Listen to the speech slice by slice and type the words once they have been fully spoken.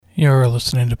You're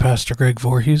listening to Pastor Greg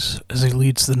Voorhees as he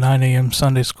leads the 9 a.m.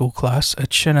 Sunday school class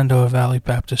at Shenandoah Valley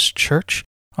Baptist Church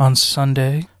on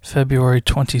Sunday, February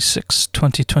 26,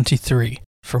 2023.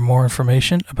 For more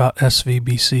information about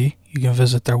SVBC, you can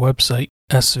visit their website,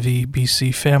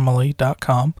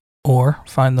 svbcfamily.com, or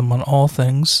find them on all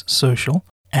things social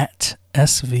at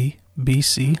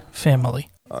SVBCFamily.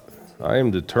 I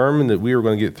am determined that we are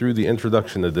going to get through the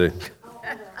introduction today.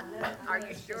 Are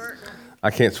you sure? I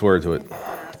can't swear to it. I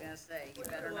was going to say, you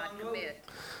better not commit.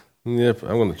 Yep,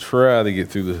 I'm going to try to get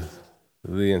through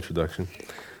the introduction.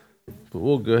 But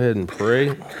we'll go ahead and pray,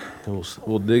 and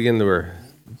we'll dig into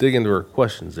our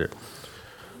questions there.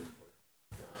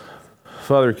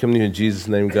 Father, come to you in Jesus'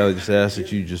 name. God, I just ask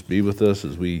that you just be with us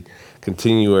as we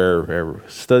continue our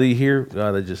study here.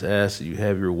 God, I just ask that you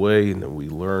have your way and that we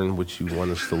learn what you want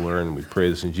us to learn. We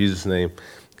pray this in Jesus' name.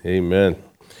 Amen.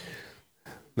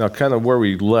 Now, kind of where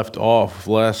we left off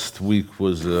last week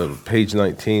was page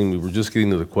 19. We were just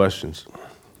getting to the questions.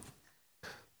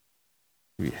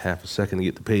 Give you half a second to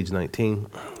get to page 19.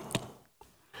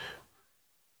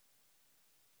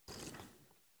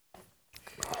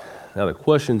 Now, the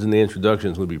questions and the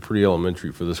introductions would be pretty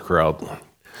elementary for this crowd.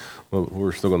 Well,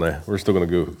 we're still gonna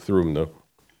go through them though.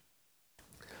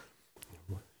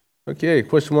 Okay,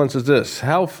 question 1 says this: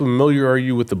 how familiar are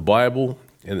you with the Bible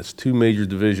and its two major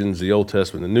divisions, the Old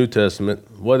Testament and the New Testament?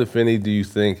 What, if any, do you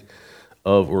think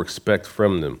of or expect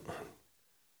from them?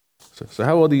 So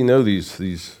how well do you know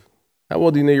these? How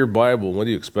well do you know your Bible? What do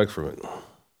you expect from it?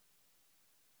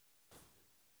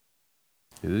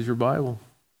 It is your Bible.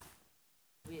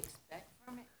 We expect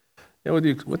from it? Yeah. What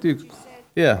do you?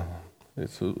 Yeah.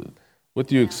 What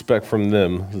do you expect from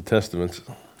them, the Testaments?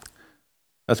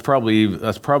 That's probably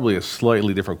a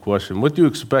slightly different question. What do you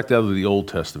expect out of the Old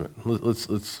Testament? Let's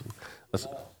the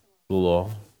law.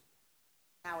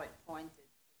 How it pointed.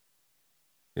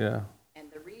 Yeah.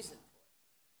 And the reason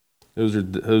for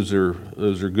it.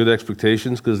 Those are good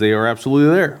expectations because they are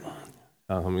absolutely there.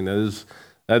 I mean that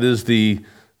is the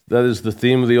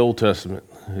theme of the Old Testament.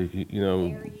 You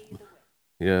know.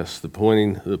 Yes, the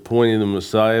pointing of the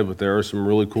Messiah, but there are some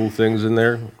really cool things in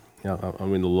there. I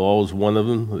mean, the law is one of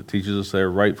them. It teaches us they're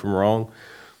right from wrong.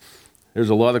 There's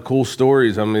a lot of cool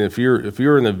stories. I mean, if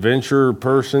you're an adventure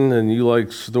person and you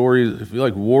like stories, if you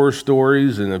like war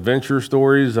stories and adventure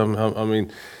stories, I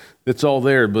mean, it's all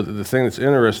there. But the thing that's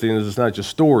interesting is it's not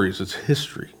just stories; it's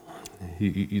history.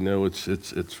 You know,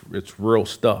 it's real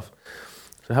stuff.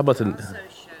 So how about it. Also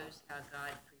shows how God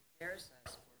prepares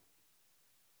us for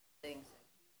things that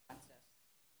He wants us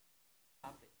to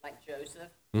accomplish, like Joseph.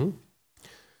 Hmm?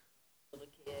 Little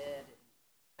kid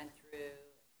and went through.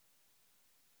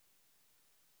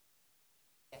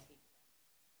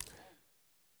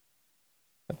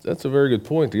 That's a very good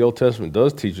point. The Old Testament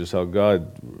does teach us how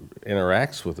God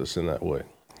interacts with us in that way.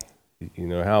 You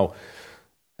know,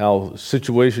 how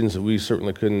situations that we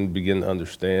certainly couldn't begin to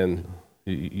understand,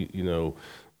 you know,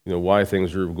 why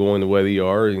things are going the way they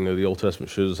are. You know, the Old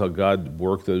Testament shows us how God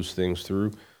worked those things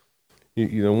through.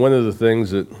 You know, one of the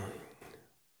things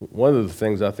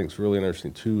I think is really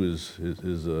interesting too is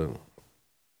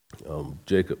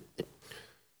Jacob.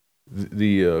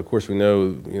 Of course, we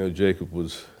know Jacob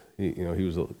was he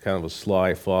was kind of a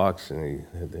sly fox,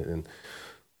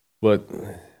 but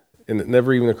it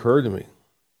never even occurred to me,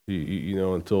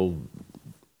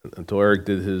 until Eric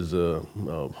did his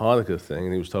Hanukkah thing,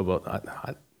 and he was talking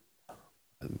about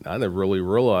I never really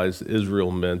realized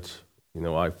Israel meant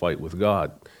I fight with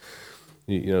God.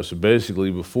 So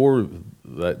basically, before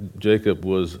that, Jacob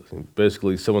was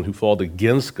basically someone who fought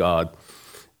against God,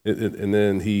 and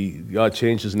then God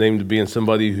changed his name to being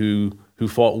somebody who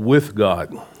fought with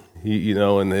God.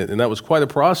 And that was quite a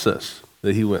process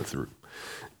that he went through.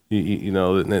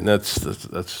 And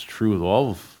that's true with all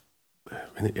of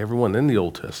everyone in the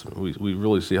Old Testament. We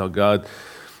really see how God,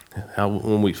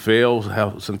 when we fail,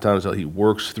 how He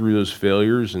works through those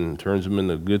failures and turns them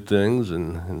into good things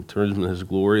and turns them into His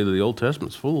glory. The Old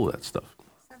Testament's full of that stuff.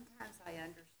 Sometimes I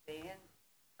understand. You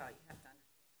have to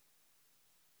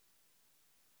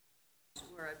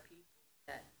understand. We're a people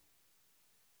that,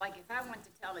 like, if I want to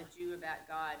tell a Jew about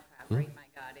God, how great my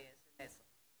God is, and it's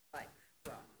like,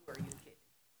 well, who are you kidding?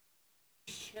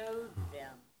 Show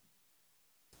them.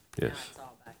 Yes. Now it's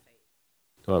all by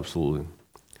faith. Oh, absolutely.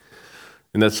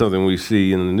 And that's something we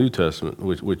see in the New Testament,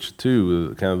 which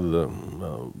too, kind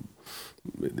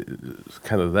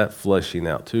of that fleshing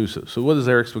out too. So what is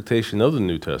our expectation of the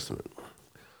New Testament?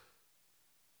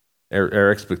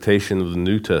 Our expectation of the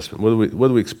New Testament. What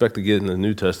do we expect to get in the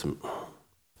New Testament?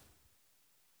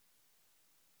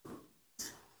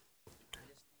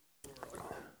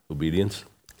 Obedience.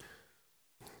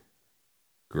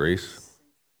 Grace.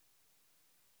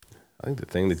 I think the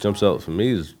thing that jumps out for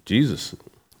me is Jesus.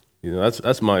 You know,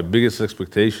 that's my biggest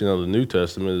expectation of the New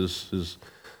Testament is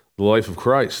the life of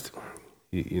Christ.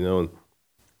 You know,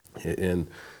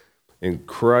 and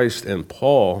Christ and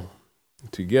Paul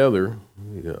together,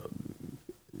 you know,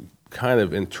 kind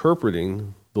of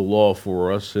interpreting the law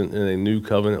for us in a new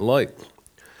covenant light.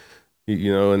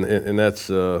 You know, and that's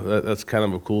kind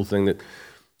of a cool thing that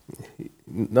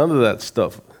none of that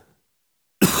stuff.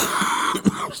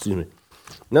 Excuse me.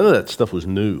 None of that stuff was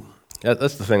new.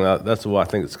 That's the thing. That's why I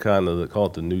think it's kind of, they call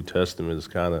it the New Testament. It's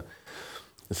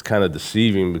kind of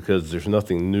deceiving because there's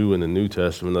nothing new in the New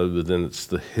Testament other than it's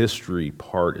the history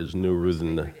part is newer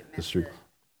than the history.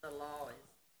 The law is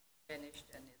finished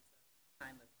and it's a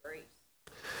time of grace.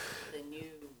 The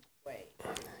new way.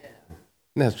 Yeah.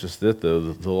 And that's just it,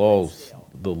 though. The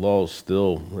law's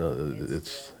still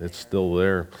it's still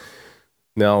there.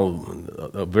 Now,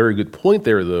 a very good point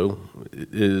there, though,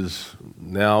 is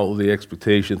now the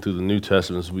expectation through the New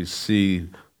Testament is we see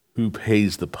who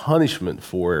pays the punishment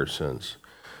for our sins.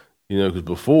 You know, because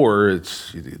before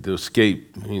it's to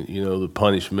escape, you know, the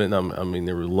punishment. I mean,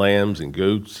 there were lambs and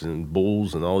goats and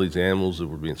bulls and all these animals that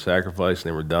were being sacrificed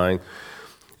and they were dying,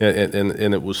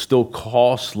 and it was still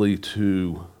costly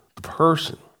to the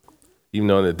person, even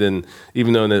though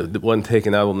it wasn't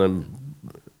taken out on them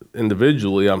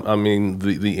individually. I mean,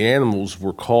 the animals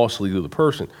were costly to the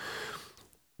person.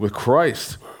 With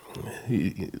Christ,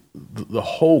 the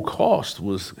whole cost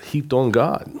was heaped on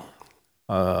God.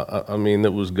 I mean,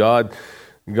 it was God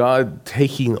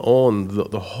taking on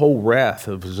the whole wrath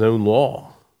of His own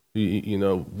law. You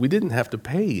know, we didn't have to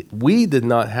pay. We did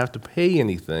not have to pay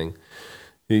anything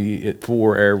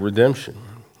for our redemption.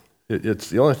 It's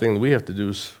the only thing that we have to do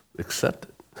is accept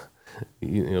it.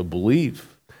 You know, believe.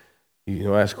 You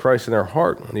know, ask Christ in our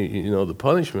heart. You know, the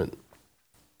punishment.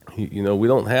 You know, we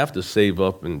don't have to save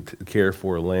up and care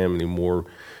for a lamb anymore,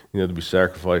 you know, to be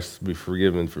sacrificed, to be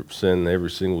forgiven for sin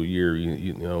every single year.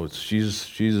 You know, it's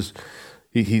Jesus.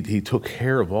 He took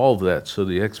care of all of that. So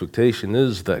the expectation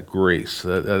is that grace.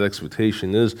 That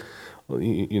expectation is,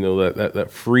 you know,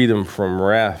 that freedom from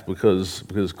wrath because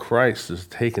Christ has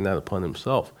taken that upon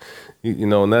Himself. You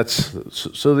know, and that's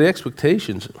so the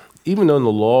expectations. Even though the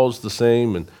law is the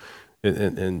same and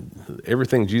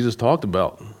everything Jesus talked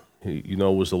about, you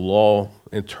know, was the law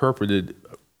interpreted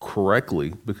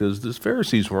correctly because the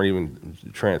Pharisees weren't even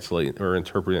translating or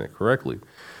interpreting it correctly.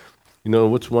 You know,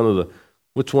 what's one of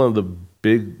the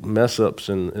big mess ups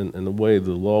in the way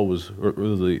the law was or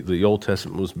the Old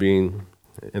Testament was being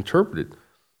interpreted?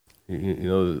 You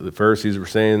know, the Pharisees were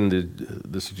saying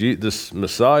that this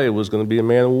Messiah was going to be a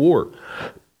man of war,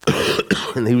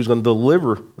 and he was going to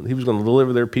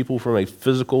deliver their people from a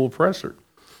physical oppressor.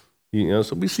 You know,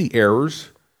 so we see errors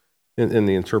in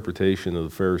the interpretation of the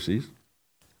Pharisees.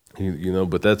 You know,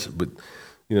 but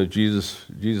you know, Jesus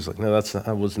like, no,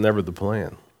 that was never the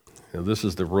plan. You know, this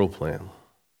is the real plan.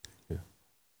 Yeah.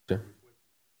 Yeah.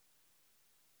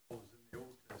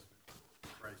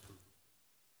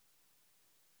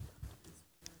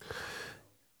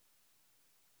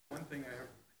 One thing I have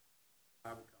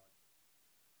Bible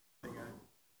college,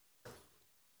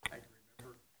 I can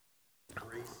remember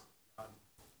grace, God,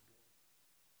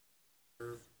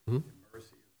 and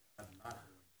mercy of God not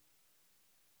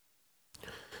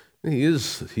doing.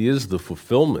 He is the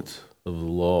fulfillment of the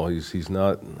law. He's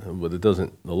not, but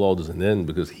the law doesn't end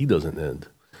because He doesn't end.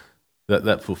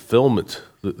 That fulfillment,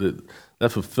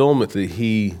 that fulfillment that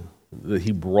he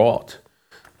brought,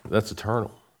 that's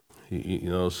eternal. You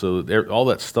know, so all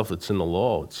that stuff that's in the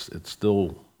law, it's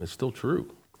still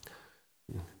true.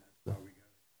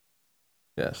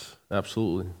 Yes,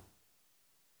 absolutely.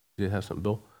 Do you have something,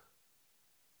 Bill?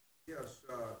 Yes,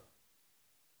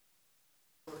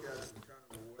 look at it in kind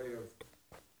of a way of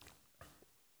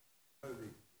the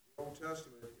Old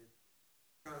Testament. It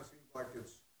kind of seems like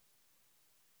it's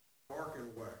dark in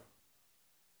a way.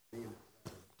 I mean,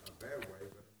 not a bad way,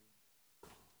 but I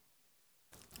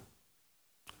mean,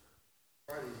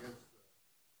 fighting against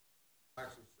the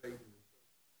acts of Satan and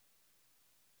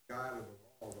so God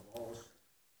of the law is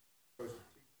supposed to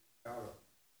teach you how to.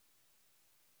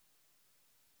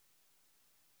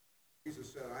 Jesus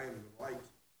said, I am the light.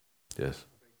 Yes.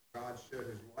 I think God shed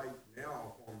His light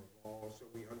now upon the law so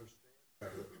we understand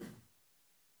better.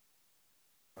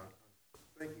 I'm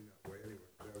thinking that way anyway.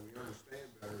 So we understand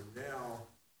better now.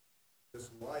 This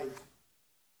light,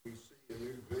 we see a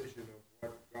new vision of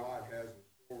what God has in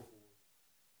store for us.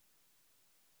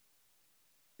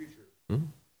 Future. Mm-hmm.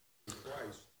 In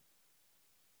Christ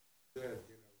said,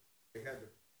 you know, they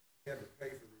had to pay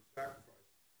for their sacrifice.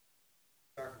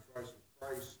 Sacrifice of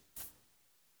Christ,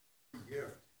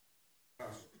 gift.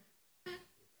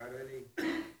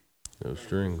 No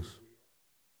strings.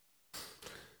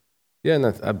 Yeah, and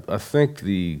I think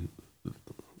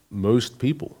most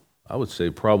people, I would say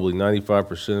probably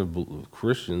 95% of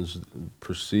Christians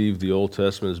perceive the Old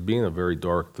Testament as being a very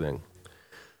dark thing.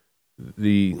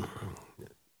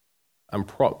 I'm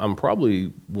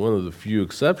probably one of the few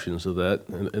exceptions of that,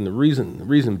 and the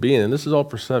reason being, and this is all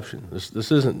perception.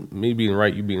 This isn't me being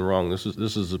right, you being wrong. This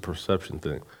is a perception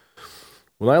thing.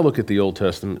 When I look at the Old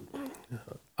Testament,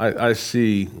 I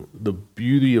see the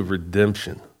beauty of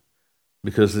redemption,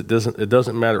 because it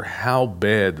doesn't matter how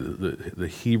bad the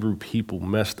Hebrew people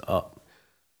messed up.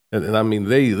 And I mean,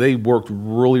 they worked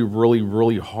really, really,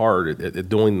 really hard at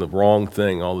doing the wrong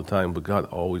thing all the time, but God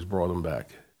always brought them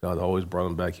back. God always brought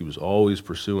them back. He was always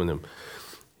pursuing them.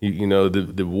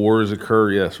 The wars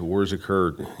occurred. Yes, wars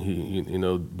occurred.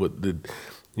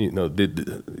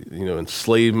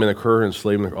 Enslavement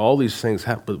occurred. All these things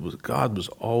happened, but God was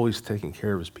always taking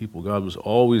care of his people. God was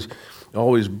always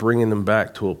bringing them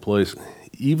back to a place.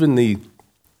 Even the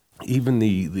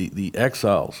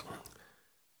exiles.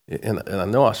 And I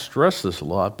know I stress this a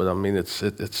lot, but I mean it's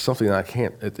something I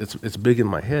can't. It's big in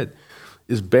my head.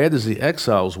 As bad as the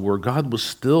exiles were, God was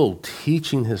still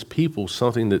teaching his people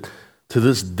something that, to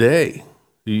this day,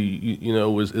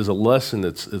 is a lesson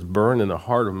that's burned in the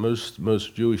heart of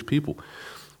most Jewish people.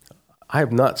 I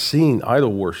have not seen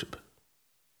idol worship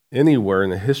anywhere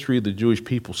in the history of the Jewish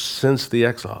people since the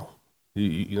exile.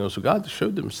 So God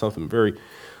showed them something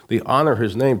they honor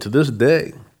his name to this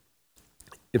day.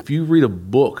 If you read a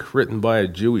book written by a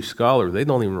Jewish scholar, they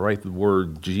don't even write the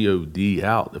word G-O-D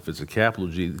out if it's a capital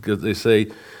G, because they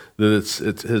say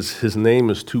that his name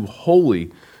is too holy.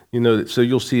 So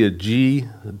you'll see a G,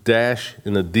 a dash,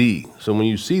 and a D. So when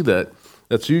you see that,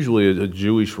 that's usually a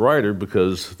Jewish writer,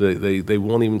 because they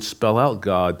won't even spell out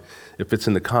God if it's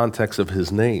in the context of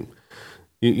his name.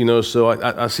 So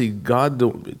I see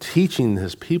God teaching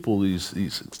his people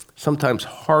these sometimes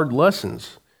hard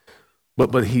lessons.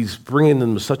 But he's bringing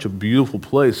them to such a beautiful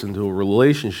place, into a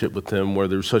relationship with him where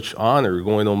there's such honor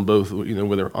going on both,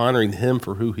 where they're honoring him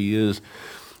for who he is.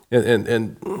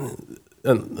 And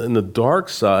the dark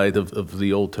side of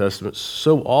the Old Testament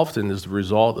so often is the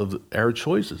result of our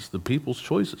choices, the people's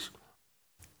choices.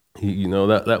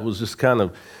 That was just kind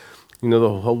of, the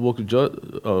whole book of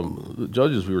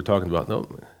Judges we were talking about. No,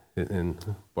 and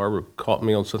Barbara caught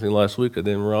me on something last week. I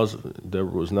didn't realize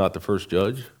Deborah was not the first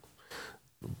judge.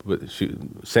 But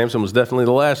Samson was definitely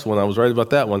the last one. I was right about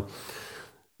that one.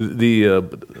 The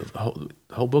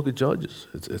whole book of Judges,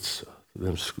 it's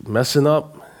them messing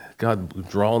up, God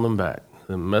drawing them back.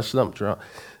 Them messing up,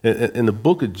 and the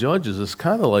book of Judges is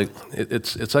kind of like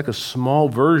it's like a small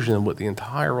version of what the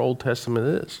entire Old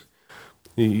Testament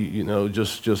is.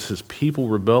 Just his people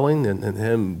rebelling and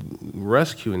him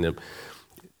rescuing them.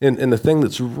 And the thing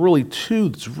that's really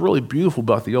beautiful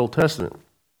about the Old Testament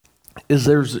is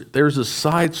there's a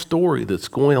side story that's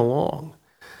going along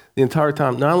the entire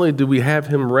time. Not only do we have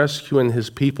him rescuing his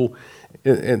people,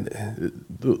 and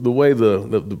the way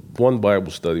the one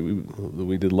Bible study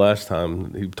we did last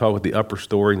time, he talked about the upper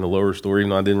story and the lower story. Even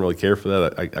though I didn't really care for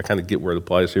that, I kind of get where it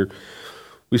applies here.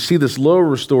 We see this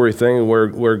lower story thing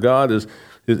where God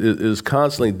is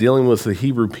constantly dealing with the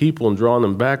Hebrew people and drawing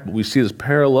them back, but we see this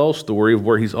parallel story of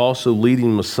where he's also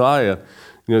leading Messiah,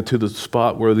 to the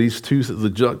spot where the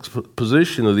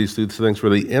juxtaposition of these two things, where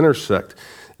they intersect.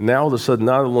 And now all of a sudden,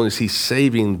 not only is he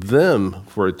saving them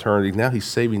for eternity, now he's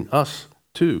saving us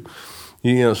too.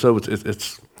 So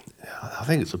it's I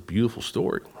think it's a beautiful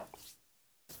story.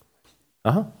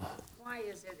 Why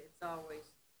is it's always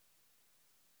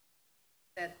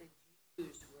that the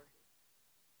Jews were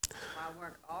why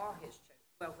weren't all his children?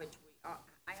 Well, which we are.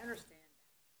 I understand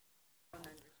that. I don't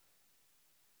understand.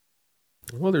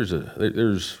 Well,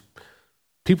 there's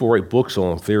people write books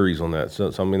on theories on that.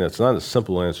 So I mean, that's not a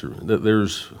simple answer.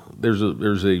 There's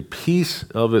a piece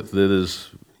of it that is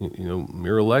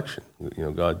mere election.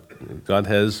 God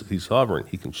he's sovereign.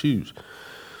 He can choose.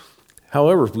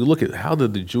 However, if we look at how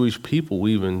did the Jewish people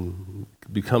even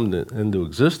become into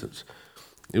existence,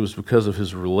 it was because of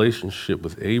his relationship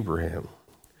with Abraham.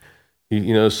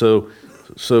 So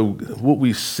what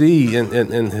we see in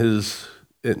his.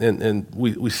 And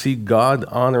we see God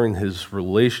honoring his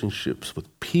relationships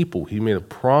with people. He made a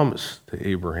promise to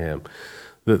Abraham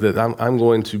that I'm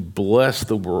going to bless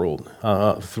the world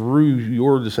through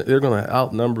your descent. They're going to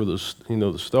outnumber the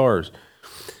stars,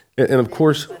 and of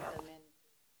course.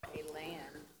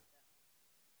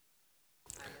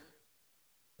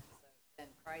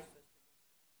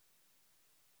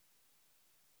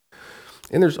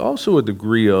 And there's also a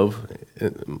degree of,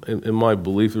 in my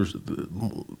belief,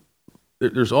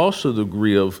 there's also the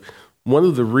degree of one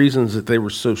of the reasons that they were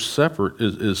so separate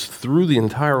is through the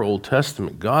entire Old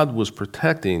Testament, God was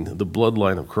protecting the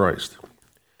bloodline of Christ.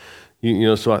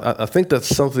 So I think that's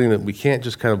something that we can't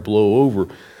just kind of blow over,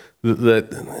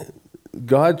 that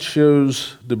God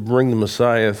chose to bring the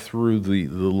Messiah through the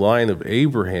line of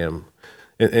Abraham,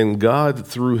 and God,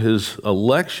 through his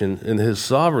election and his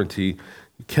sovereignty,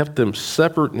 kept them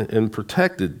separate and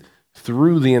protected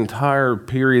through the entire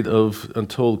period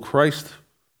until Christ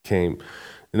came.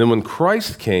 And then when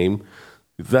Christ came,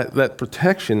 that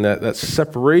protection, that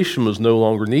separation was no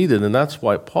longer needed. And that's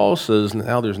why Paul says,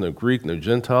 now there's no Greek, no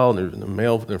Gentile, there's no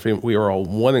male, no female. We are all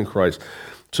one in Christ.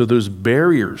 So those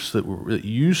barriers that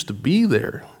used to be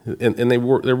there, and they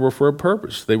were for a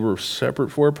purpose. They were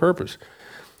separate for a purpose.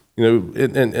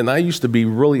 And I used to be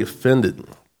really offended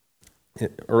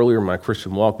earlier in my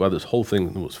Christian walk by this whole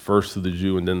thing that was first to the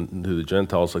Jew and then to the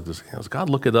Gentiles, like this. God,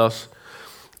 look at us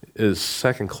as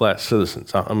second-class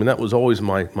citizens. I mean, that was always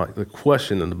the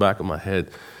question in the back of my head.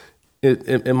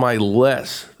 Am I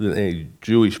less than a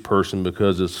Jewish person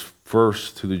because it's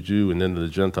first to the Jew and then to the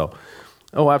Gentile?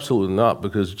 Oh, absolutely not,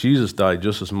 because Jesus died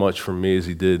just as much for me as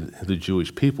he did the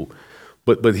Jewish people.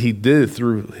 But he did it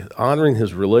through honoring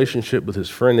his relationship with his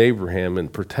friend Abraham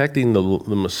and protecting the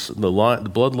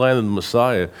bloodline of the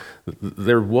Messiah.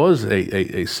 There was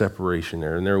a separation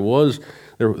there, and there was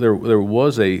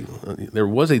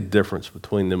a difference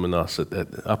between them and us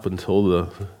up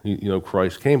until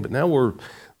Christ came. But now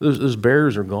those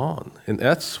barriers are gone, and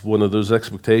that's one of those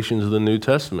expectations of the New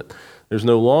Testament. There's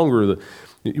no longer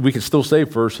we can still say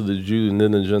first to the Jew and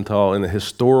then the Gentile in a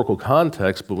historical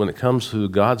context, but when it comes to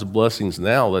God's blessings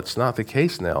now, that's not the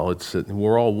case now.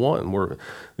 We're all one.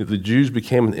 The Jews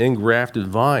became an engrafted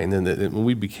vine, and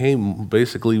we became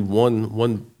basically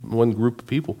one group of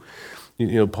people.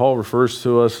 Paul refers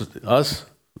to us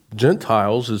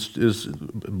Gentiles as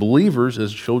believers,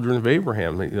 as children of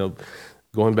Abraham.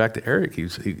 Going back to Eric,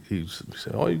 he's saying,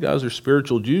 "Oh, you guys are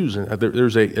spiritual Jews," and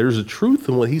there's a truth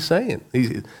in what he's saying.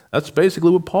 That's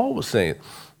basically what Paul was saying.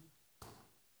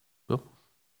 Bill?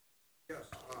 Yes,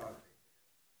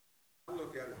 I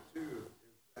look at it too,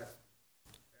 is that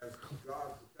as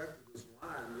God protected this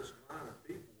line of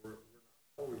people were not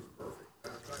always perfect.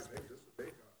 Matter of fact, they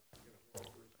disobeyed God.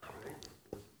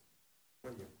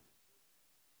 When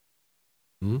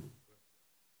you.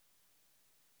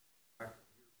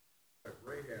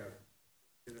 Rahab,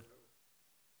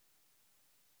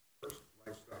 first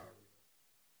lifestyle.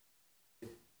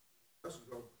 This is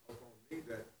upon me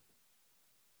that,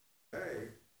 hey,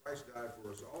 Christ died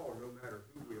for us all, no matter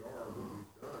who we are or what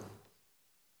we've done.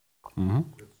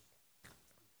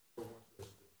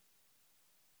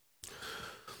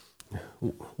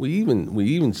 We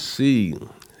even see,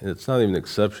 and it's not even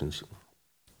exceptions.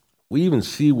 We even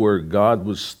see where God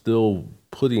was still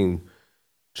putting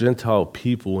Gentile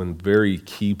people in very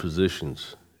key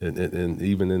positions, and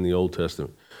even in the Old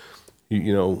Testament.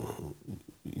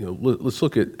 Let's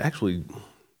look at actually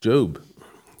Job.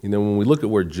 When we look at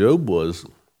where Job was,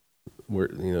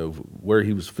 where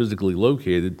he was physically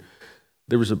located,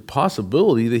 there was a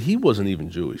possibility that he wasn't even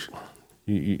Jewish.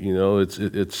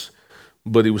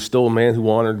 But he was still a man who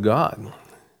honored God.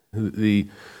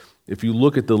 If you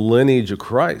look at the lineage of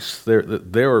Christ,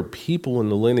 there are people in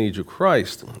the lineage of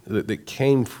Christ that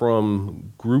came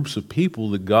from groups of people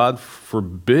that God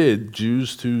forbid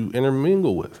Jews to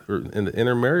intermingle with or and to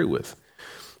intermarry with.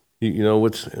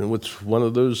 What's one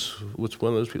of those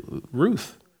people?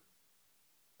 Ruth.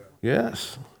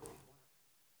 Yes.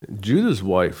 Judah's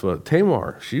wife,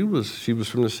 Tamar. She was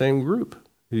from the same group.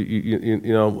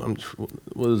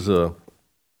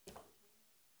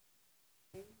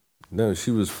 No,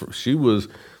 she was,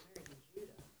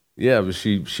 yeah, but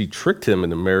she tricked him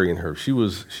into marrying her. She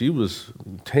was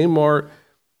Tamar.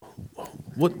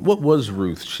 What was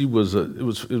Ruth? She was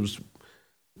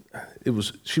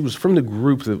she was from the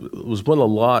group that was one of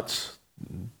Lot's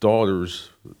daughters,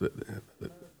 the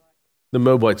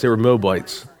Moabites. They were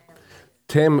Moabites.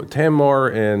 Tamar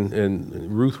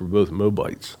and Ruth were both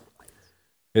Moabites.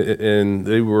 And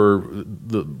they were,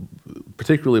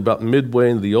 particularly about midway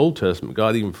into the Old Testament,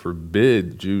 God even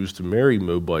forbid Jews to marry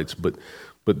Moabites. But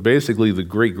basically, the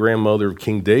great-grandmother of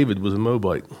King David was a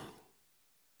Moabite.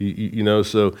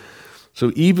 So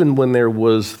even when there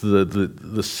was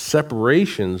the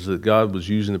separations that God was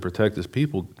using to protect his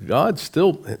people, God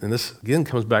still, and this again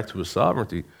comes back to his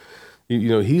sovereignty,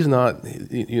 he's not,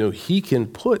 he can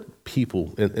put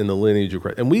people in the lineage of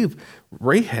Christ. And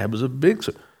Rahab is a big...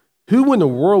 Who in the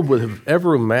world would have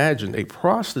ever imagined a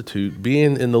prostitute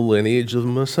being in the lineage of the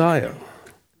Messiah?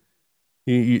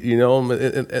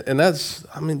 And that's,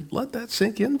 let that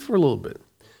sink in for a little bit.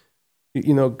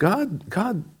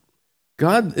 God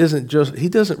God isn't just, he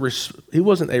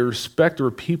wasn't a respecter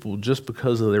of people just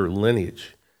because of their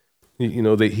lineage.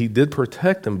 He did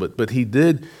protect them, but he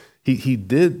did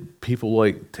people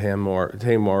like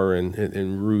Tamar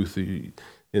and Ruth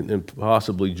and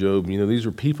possibly Job. These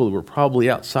are people that were probably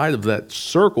outside of that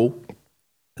circle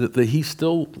that he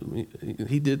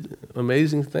did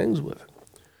amazing things with.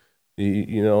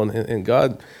 And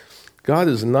God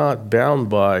is not bound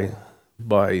by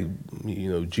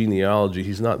genealogy.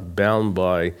 He's not bound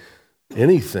by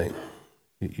anything.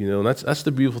 And that's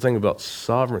the beautiful thing about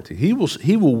sovereignty. He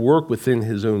will work within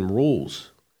his own rules.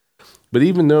 But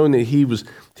even knowing that he was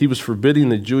forbidding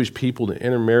the Jewish people to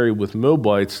intermarry with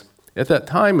Moabites, at that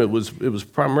time it was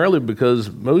primarily because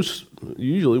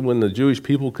usually when the Jewish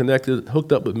people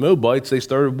hooked up with Moabites, they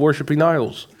started worshiping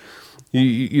idols.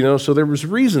 So there was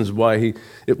reasons why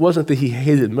it wasn't that he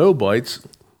hated Moabites,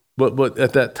 but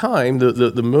at that time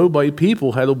the Moabite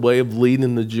people had a way of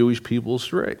leading the Jewish people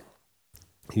astray.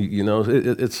 He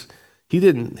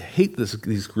didn't hate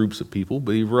these groups of people,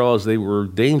 but he realized they were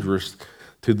dangerous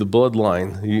to the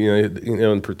bloodline,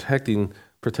 and protecting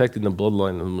the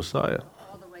bloodline of the Messiah.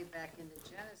 All the way back into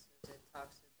Genesis, it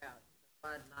talks about the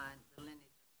bloodline, the lineage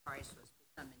of Christ was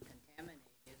becoming contaminated,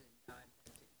 and God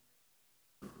had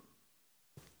to.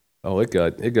 Oh, it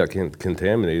got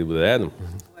contaminated with Adam.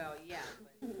 Well, yeah.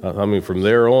 But, from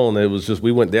there on, it was just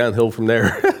we went downhill from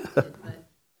there. But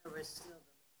there was still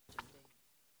the lineage of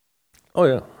David. Oh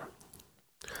yeah,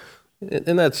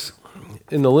 and that's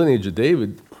in the lineage of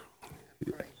David.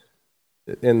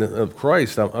 And of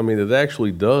Christ, it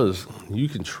actually does. You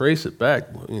can trace it back.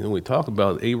 We talk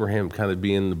about Abraham kind of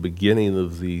being the beginning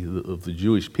of the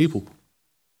Jewish people,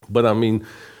 but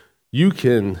you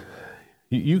can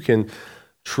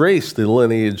trace the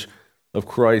lineage of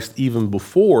Christ even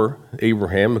before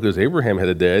Abraham, because Abraham had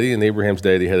a daddy, and Abraham's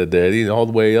daddy had a daddy, and all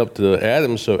the way up to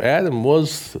Adam. So Adam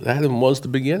was the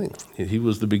beginning. He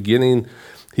was the beginning.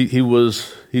 He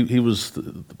was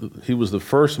the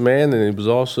first man, and he was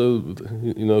also,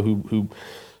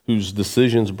 whose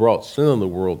decisions brought sin in the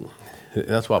world. And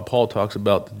that's why Paul talks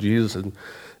about Jesus and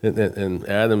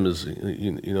Adam is,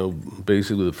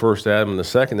 basically the first Adam and the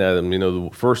second Adam. The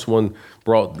first one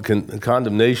brought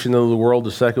condemnation into the world.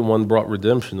 The second one brought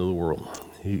redemption to the world.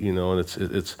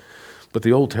 And but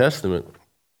the Old Testament,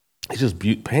 it just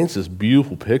paints this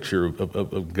beautiful picture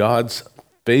of God's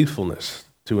faithfulness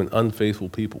to an unfaithful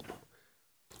people.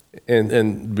 And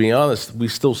to be honest, we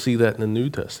still see that in the New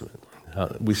Testament.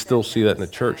 We still see that in the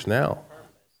church now.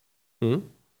 Oh,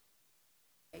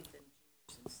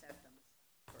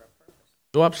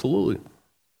 absolutely.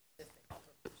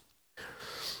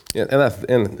 Yeah,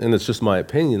 and it's just my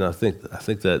opinion. I think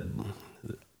that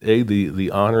the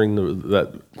honoring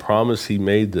that promise he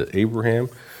made to Abraham,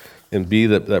 and B,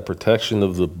 that protection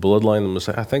of the bloodline of the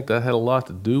Messiah, I think that had a lot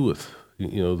to do with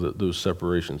those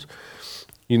separations.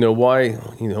 Why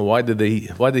did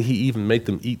he even make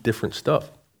them eat different stuff?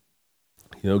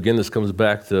 Again, this comes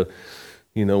back to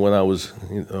when I was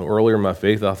earlier in my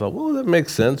faith, I thought, well, that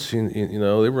makes sense. They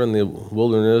were in the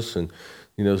wilderness, and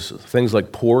things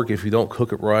like pork, if you don't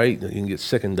cook it right, you can get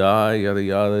sick and die, yada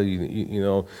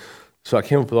yada. So I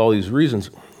came up with all these reasons.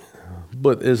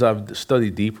 But as I've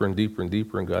studied deeper and deeper and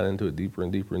deeper and got into it deeper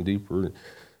and deeper and deeper,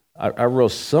 I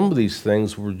realized some of these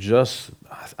things were just,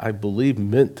 I believe,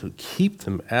 meant to keep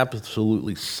them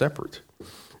absolutely separate.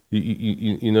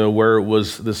 Where it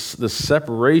was the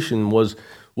separation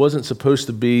wasn't supposed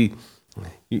to be,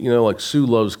 like Sue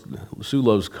loves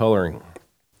coloring.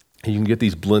 You can get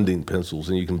these blending pencils,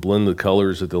 and you can blend the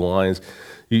colors of the lines.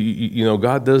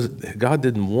 God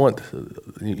didn't want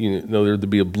there to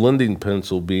be a blending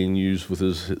pencil being used with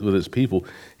his people.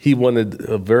 He wanted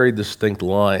a very distinct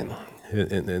line.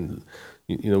 And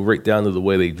right down to the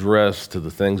way they dressed, to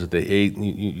the things that they ate.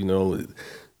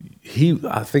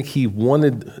 I think he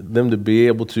wanted them to be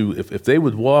able to, if they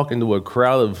would walk into a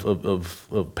crowd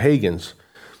of pagans,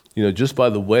 just by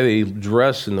the way they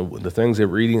dress and the things they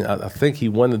were eating, I think he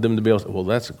wanted them to be able to say, well,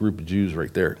 that's a group of Jews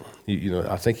right there.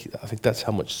 I think that's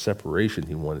how much separation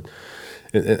he wanted.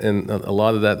 And a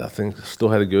lot of that, I think, still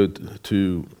had to go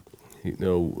to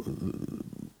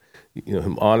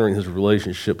him honoring his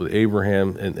relationship with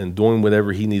Abraham and doing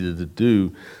whatever he needed to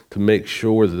do to make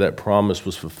sure that promise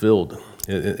was fulfilled.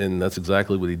 And that's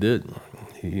exactly what he did.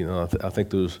 I think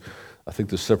those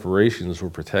separations were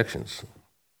protections.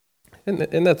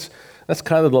 And that's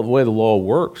kind of the way the law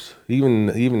works.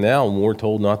 Even now, when we're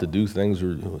told not to do things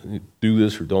or do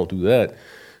this or don't do that,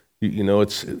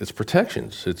 it's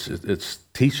protections. It's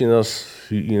teaching us,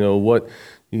 what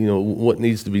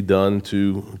needs to be done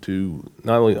to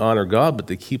not only honor God, but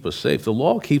to keep us safe. The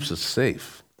law keeps us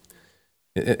safe.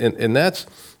 And that's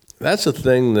a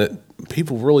thing that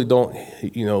people really don't,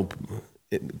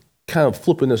 kind of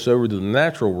flipping this over to the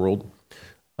natural world.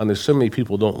 And there's so many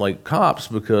people don't like cops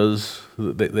because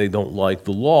they don't like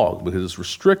the law because it's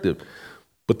restrictive.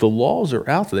 But the laws are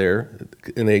out there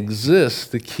and they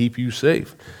exist to keep you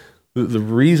safe. The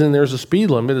reason there's a speed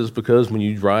limit is because when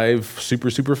you drive super,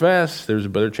 super fast, there's a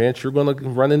better chance you're going to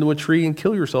run into a tree and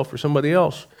kill yourself or somebody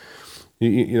else.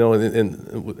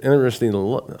 And interesting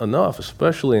enough,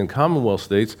 especially in Commonwealth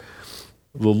states,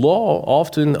 the law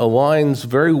often aligns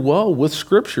very well with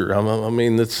Scripture. I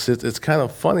mean, it's kind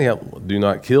of funny how do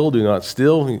not kill, do not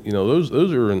steal.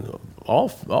 Those are in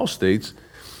all states,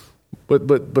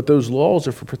 but those laws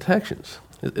are for protections.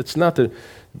 It's not that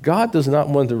God does not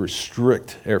want to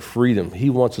restrict our freedom. He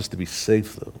wants us to be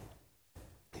safe, though.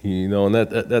 And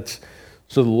that's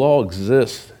so the law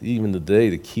exists even today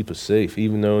to keep us safe.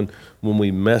 Even though when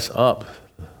we mess up,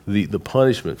 the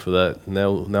punishment for that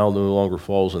now no longer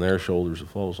falls on our shoulders, it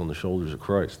falls on the shoulders of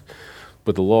Christ.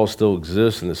 But the law still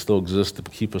exists, and it still exists to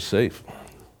keep us safe.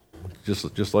 Just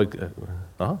like, I just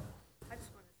want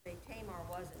to say Tamar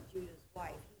wasn't Judah's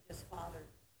wife. He just fathered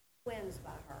twins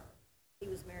by her. He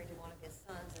was married to one of his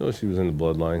sons. Oh, she was in the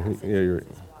bloodline. Yeah, you're right.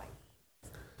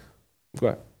 Go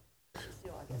ahead.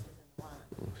 Still, I guess, was in the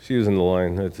line. She was in the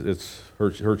line. It's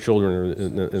her children are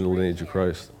in the lineage of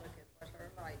Christ. Look at what her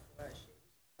life was. She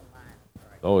was the line of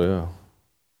Christ. Oh yeah,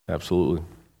 absolutely.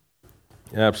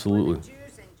 Well, the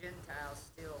Jews and Gentiles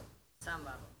still, some of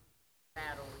them,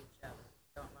 battle each other,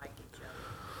 don't like each other.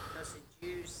 Because the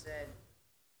Jews said,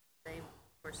 they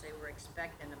were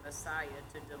expecting the Messiah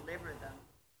to deliver them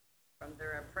from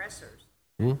their oppressors.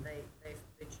 The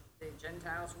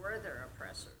Gentiles were their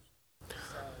oppressors.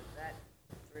 So that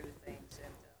threw things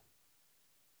into...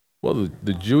 Well,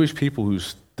 the Jewish people who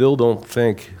still don't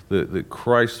think that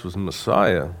Christ was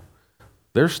Messiah,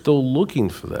 they're still looking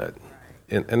for that.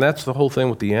 And that's the whole thing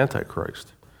with the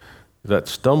Antichrist, that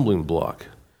stumbling block.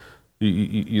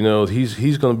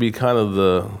 He's going to be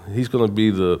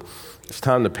it's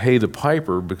time to pay the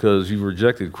piper because you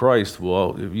rejected Christ.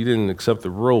 Well, if you didn't accept the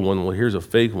real one, well, here's a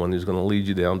fake one who's going to lead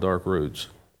you down dark roads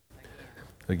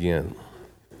again.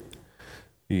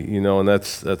 And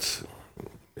that's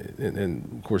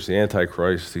and of course the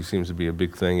Antichrist, he seems to be a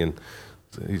big thing, and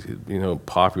he's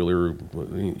popular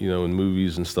in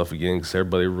movies and stuff again because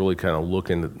everybody really kind of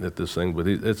looking at this thing. But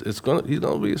he's going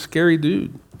to be a scary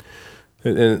dude,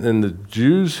 and the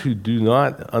Jews who do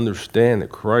not understand that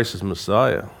Christ is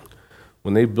Messiah,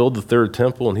 when they build the third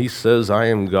temple and he says, "I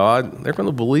am God," they're going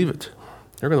to believe it.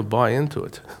 They're going to buy into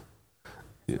it.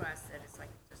 That's why I said it's like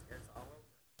it just goes all over.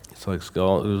 It's like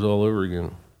it was all over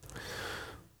again.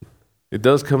 It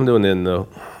does come to an end, though.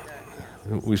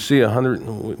 We see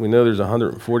we know there's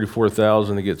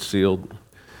 144,000 that get sealed.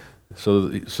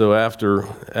 So after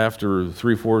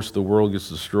 3/4 of the world gets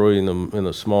destroyed in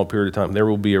a small period of time, there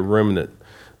will be a remnant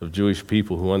of Jewish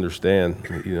people who understand,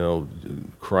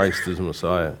 Christ is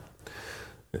Messiah.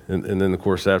 And then, of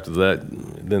course, after that,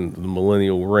 then the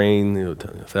millennial reign,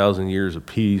 1,000 years of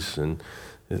peace, and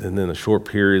then a short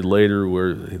period later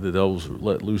where the devil's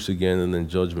let loose again, and then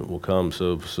judgment will come.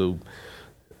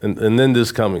 And then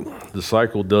this coming, the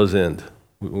cycle does end.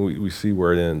 We see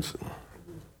where it ends.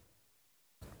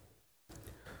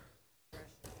 Russia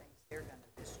thinks they're going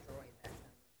to destroy that.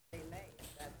 They may,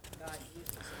 if that God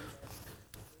uses them.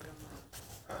 We don't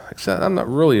know. Like I said, I'm not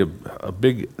really a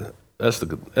big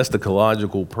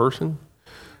eschatological person,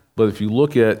 but if you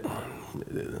look at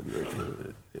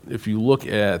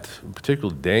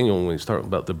particularly Daniel, when he's talking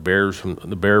about the bear from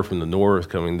the north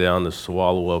coming down to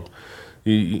swallow up,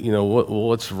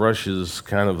 what's Russia's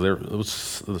kind of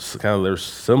their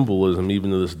symbolism even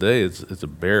to this day? It's a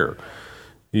bear,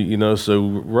 So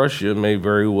Russia may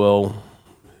very well,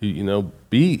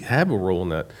 have a role in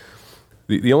that.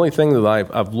 The only thing that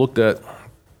I've looked at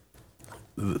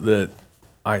that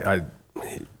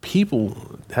people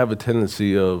have a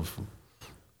tendency of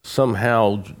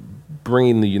somehow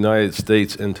bringing the United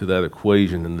States into that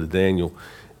equation into Daniel,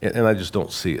 and I just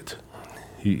don't see it.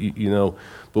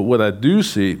 But what I do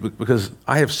see, because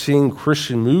I have seen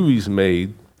Christian movies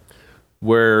made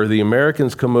where the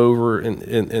Americans come over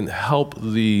and help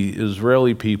the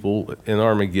Israeli people in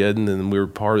Armageddon, and we're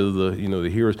part of the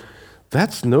heroes.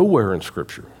 That's nowhere in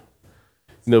Scripture.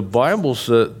 The Bible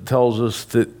tells us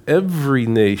that every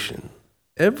nation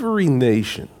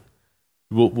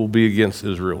will be against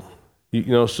Israel.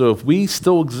 So if we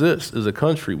still exist as a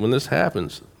country when this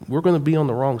happens, we're going to be on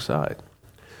the wrong side.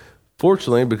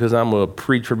 Fortunately, because I'm a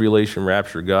pre-tribulation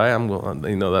rapture guy,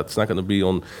 that's not going to be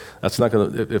on. That's not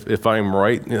going to. If I'm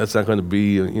right, that's not going to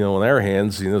be on our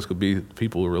hands. It's going to be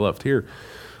people who are left here.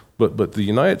 But the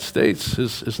United States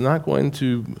is not going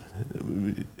to,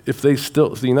 if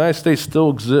the United States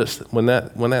still exists, when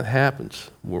that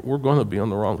happens, we're going to be on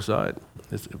the wrong side.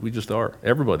 We just are.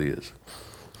 Everybody is.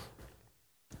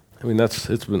 I mean,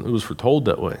 it was foretold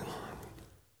that way.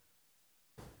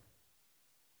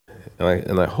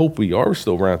 And I hope we are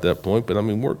still around at that point, but I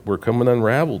mean, we're coming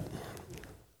unraveled.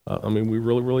 I mean, we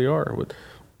really, really are.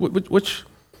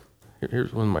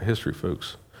 Here's one of my history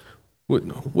folks.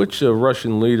 Which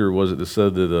Russian leader was it that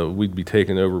said that we'd be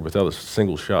taken over without a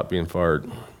single shot being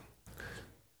fired?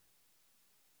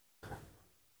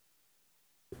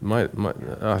 It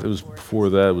was before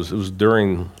that. It was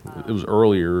during. It was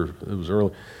earlier. It was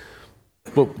early.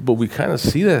 But we kind of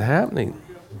see that happening.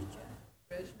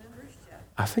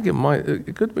 I think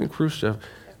it could have been Khrushchev.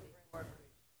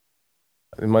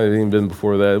 It might have even been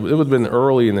before that. It would have been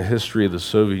early in the history of the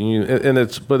Soviet Union,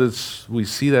 we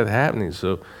see that happening.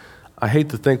 So I hate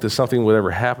to think that something would ever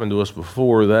happen to us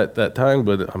before that time,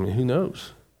 but I mean, who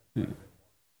knows?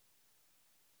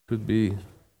 Could be.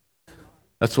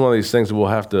 That's one of these things that we'll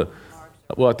have to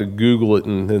Google it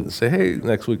and say, hey,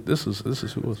 next week this is who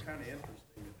it was. Kind of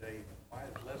interesting today. My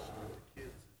lesson with the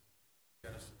kids is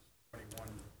Genesis 21,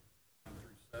 1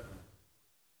 through 7.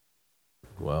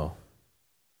 Wow.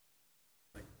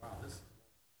 Like, wow, this is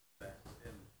that.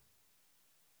 And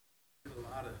did a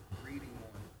lot of reading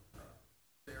on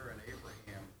Sarah and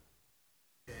Abraham,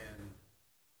 and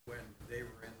when they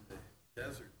were in the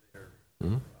desert there.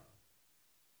 Mm-hmm.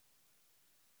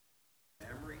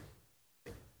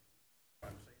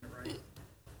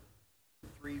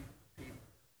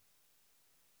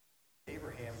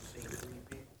 Abraham seen 3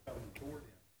 people coming toward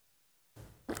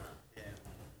him, and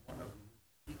one of them,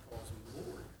 he calls him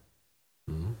Lord.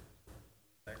 Mm-hmm.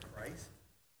 Is that Christ?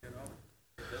 You know,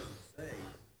 it doesn't say,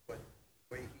 but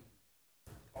the way he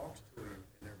talks to him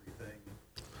and everything,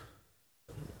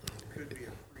 it could be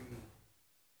a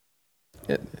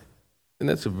And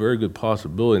that's a very good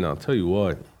possibility, and I'll tell you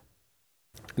why. And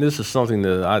this is something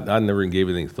that I never gave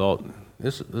it any thought.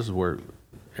 This is where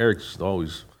Eric's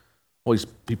always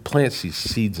he plants these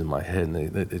seeds in my head,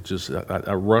 and it just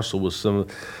I wrestle with some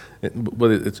of it, but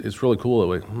it's really cool that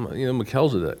way. You know,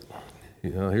 Melchizedek.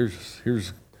 You know,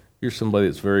 here's somebody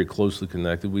that's very closely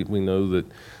connected. We know that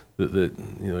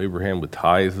you know, Abraham would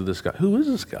tithe to this guy. Who is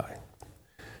this guy?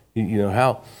 You know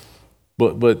how?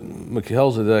 But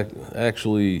Melchizedek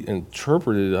actually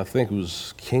interpreted, I think it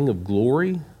was King of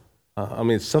Glory. I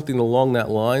mean, it's something along that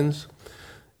lines.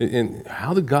 And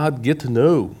how did God get to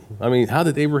know? I mean, how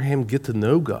did Abraham get to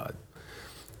know God?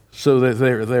 So that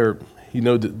they're you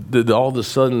know, did all of a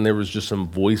sudden there was just some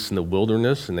voice in the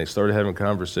wilderness and they started having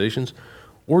conversations?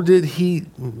 Or did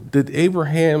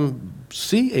Abraham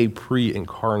see a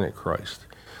pre-incarnate Christ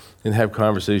and have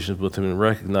conversations with him and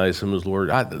recognize him as Lord?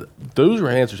 Those are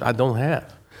answers I don't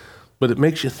have. But it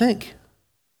makes you think.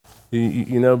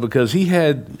 You know, because he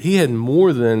had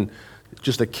more than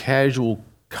just a casual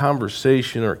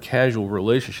conversation or a casual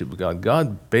relationship with God.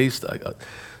 God based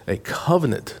a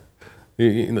covenant,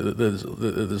 you know,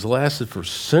 that's lasted for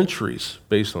centuries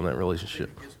based on that relationship.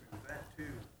 that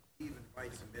too. He even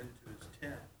invites him into his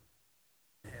tent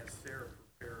and has Sarah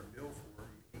prepare a meal for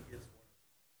him. He gets one of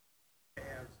the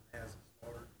calves and has it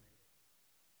slaughtered.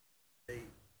 They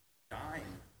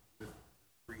dine with the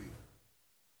 3.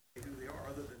 Who they are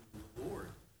other than the Lord.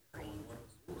 They're only one of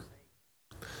his Lord.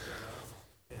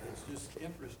 And it's just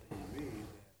interesting to me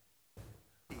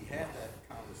that he had that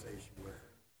conversation with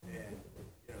him. And,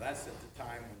 you know, that's at the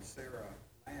time when Sarah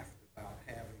laughed about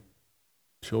having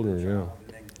Children, a yeah. child.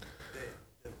 And then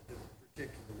the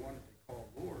particular one that they call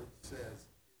Lord says, is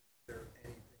there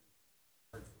anything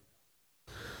hard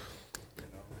for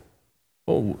God?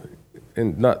 You know? Oh,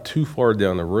 and not too far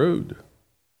down the road,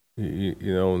 you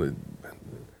know,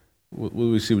 what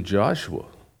do we see with Joshua?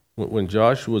 When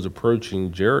Joshua was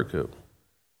approaching Jericho,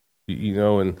 you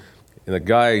know, and a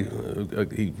guy,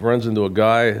 he runs into a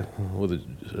guy with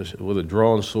a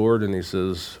drawn sword, and he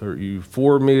says, "Are you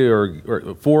for me,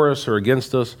 or for us, or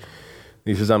against us?" And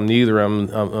he says, "I'm neither. I'm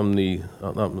the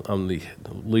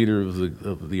leader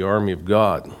of the army of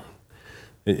God."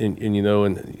 And you know,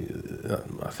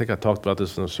 and I think I talked about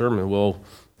this in a sermon. Well,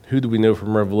 who do we know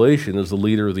from Revelation is the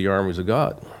leader of the armies of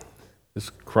God? It's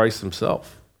Christ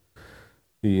himself.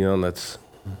 You know, and that's...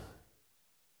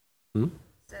 It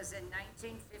says in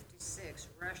 1956,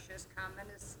 Russia's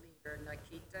communist leader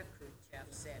Nikita Khrushchev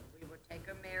said, "We will take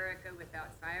America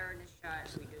without firing a shot.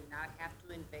 We do not have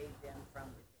to invade them from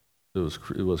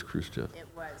within." It was Khrushchev. It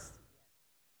was.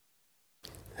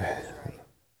 That's right.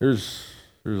 Here's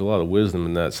There's a lot of wisdom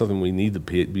in that, something we need to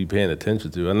be paying attention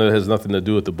to. I know it has nothing to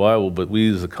do with the Bible, but we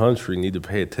as a country need to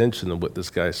pay attention to what this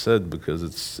guy said,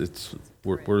 because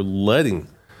we're letting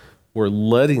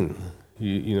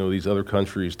these other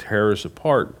countries tear us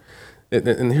apart.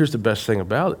 And here's the best thing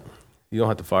about it. You don't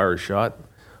have to fire a shot.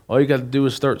 All you got to do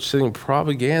is start sending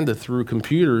propaganda through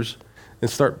computers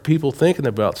and start people thinking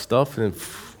about stuff. And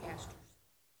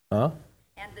And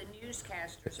the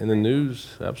newscasters. in the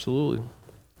news, absolutely.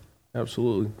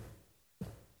 Absolutely.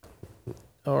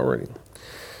 All righty.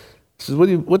 So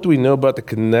what do we know about the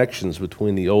connections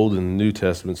between the Old and the New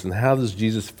Testaments, and how does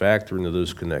Jesus factor into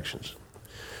those connections?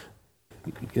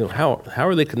 How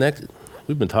are they connected?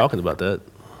 We've been talking about that.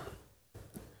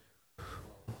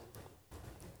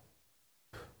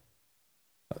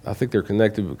 I think they're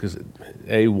connected because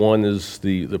one is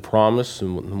the promise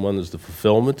and one is the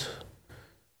fulfillment.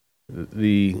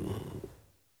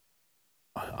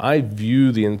 I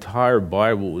view the entire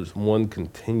Bible as one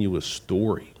continuous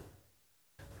story.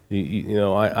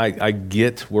 I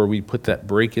get where we put that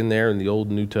break in there in the Old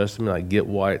and New Testament. I get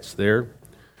why it's there.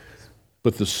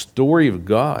 But the story of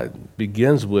God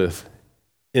begins with,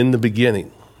 in the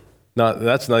beginning.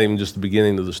 That's not even just the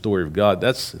beginning of the story of God.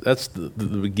 That's the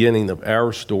beginning of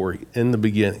our story, in the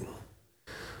beginning.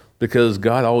 Because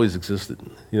God always existed.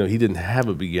 He didn't have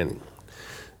a beginning.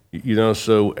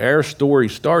 So our story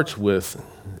starts with,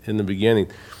 in the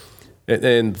beginning.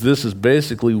 And this is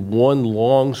basically one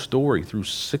long story through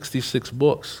 66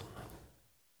 books.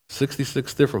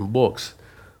 66 different books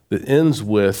that ends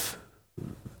with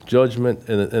judgment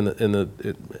and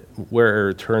where our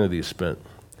eternity is spent.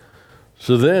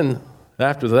 So then,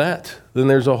 after that, then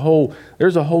there's a whole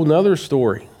nother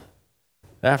story.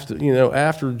 After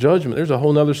judgment, there's a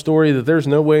whole nother story that there's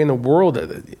no way in the world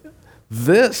that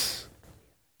this.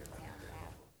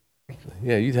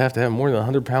 Yeah, you'd have to have more than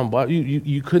 100-pound Bible.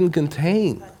 You couldn't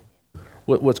contain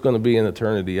what's going to be in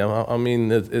eternity. I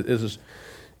mean, it's just,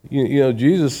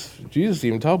 Jesus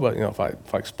even talked about, if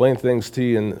I explain things to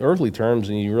you in earthly terms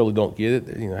and you really don't get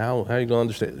it, how are you going to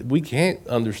understand? We can't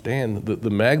understand the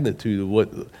magnitude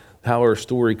of how our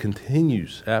story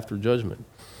continues after judgment.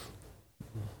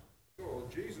 So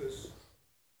Jesus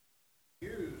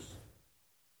used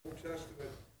Old Testament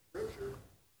scripture,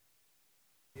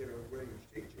 when he was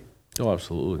teaching. Oh,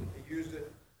 absolutely. He used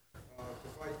it to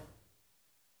fight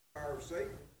the power of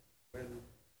Satan when he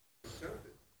was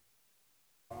tempted.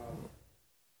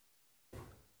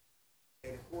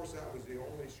 And of course, that was the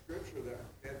only scripture that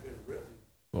had been written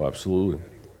Oh, absolutely.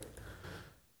 anyway.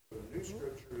 So the new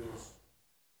scripture is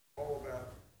all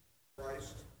about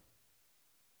Christ.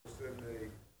 It's then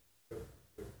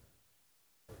the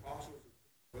apostles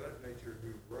of that nature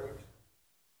who wrote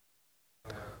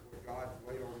what God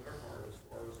laid on their heart as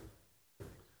far as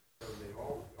so they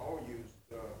all used,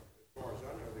 as far as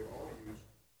I know, they all used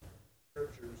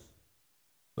scriptures.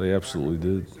 They absolutely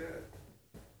did. They said.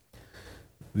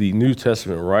 The New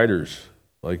Testament writers,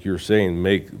 like you're saying,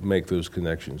 make those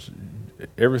connections.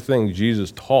 Everything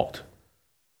Jesus taught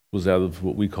was out of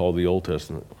what we call the Old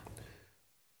Testament.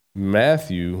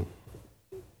 Matthew,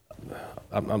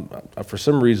 for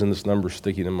some reason this number's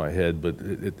sticking in my head, but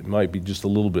it might be just a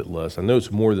little bit less. I know it's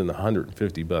more than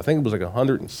 150, but I think it was like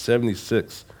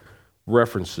 176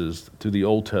 references to the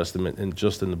Old Testament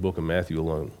just in the book of Matthew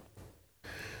alone.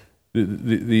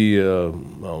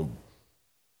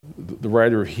 The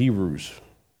writer of Hebrews,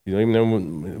 even though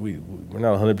we're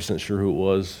not 100% sure who it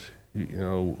was, a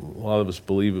lot of us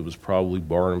believe it was probably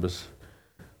Barnabas,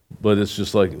 but it's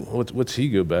just like, what's he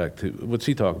go back to? What's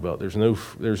he talk about? There's no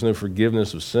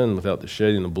forgiveness of sin without the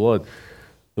shedding of blood.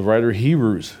 The writer of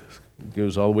Hebrews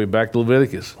goes all the way back to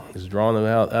Leviticus. He's drawing them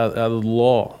out of the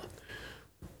law.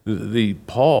 The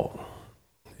Paul,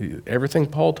 everything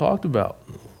Paul talked about,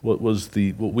 what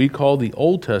we call the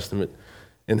Old Testament,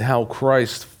 and how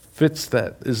Christ fits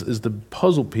that is the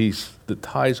puzzle piece that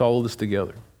ties all of this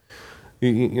together.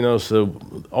 So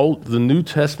the New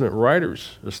Testament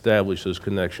writers establish those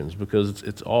connections because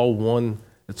it's all one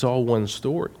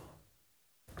story.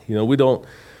 We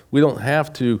don't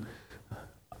have to.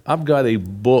 I've got a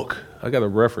book. I got a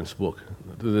reference book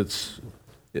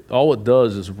all it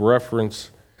does is reference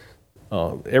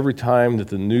every time that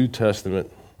the New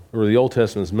Testament or the Old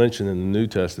Testament is mentioned in the New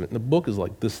Testament. And the book is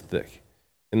like this thick,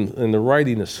 and the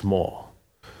writing is small.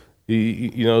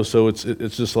 So it's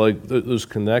just like those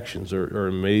connections are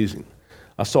amazing.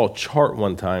 I saw a chart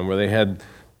one time where they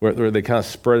kind of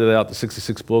spread it out to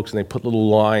 66 books, and they put little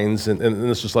lines, and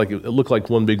it's just like it looked like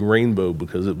one big rainbow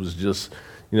because it was just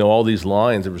all these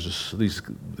lines. There was just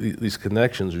these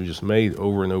connections are just made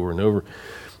over and over and over,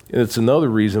 and it's another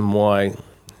reason why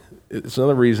it's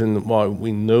another reason why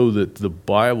we know that the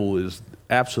Bible is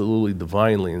absolutely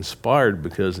divinely inspired,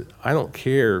 because I don't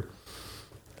care.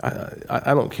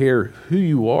 I don't care who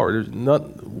you are.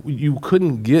 You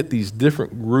couldn't get these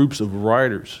different groups of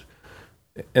writers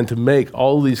and to make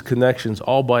all these connections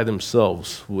all by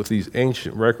themselves with these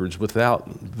ancient records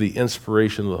without the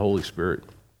inspiration of the Holy Spirit.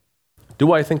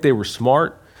 Do I think they were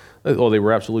smart? Oh, they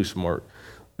were absolutely smart.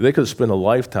 They could have spent a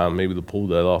lifetime maybe to pull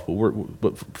that off,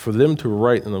 but for them to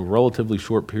write in a relatively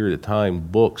short period of time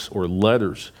books or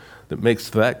letters that makes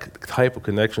that type of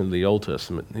connection to the Old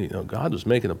Testament, God was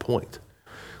making a point.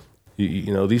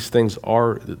 These things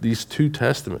these two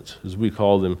testaments, as we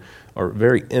call them, are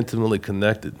very intimately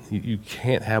connected. You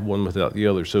can't have one without the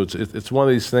other. So it's one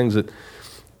of these things that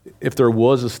if there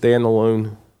was a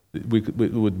standalone, it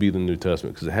would be the New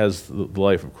Testament, because it has the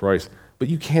life of Christ. But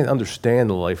you can't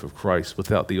understand the life of Christ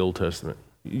without the Old Testament.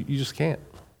 You just can't.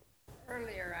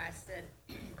 Earlier I said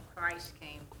Christ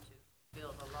came to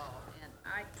fulfill the law, and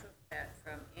I took that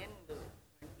from in Luke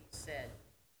when he said,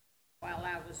 while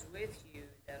I was with you,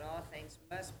 that all things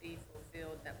must be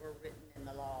fulfilled that were written in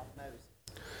the law of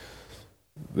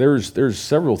Moses. There's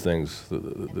several things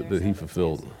that he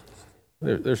fulfilled.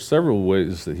 There's several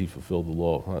ways that he fulfilled the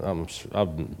law.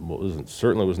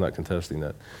 Certainly was not contesting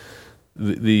that.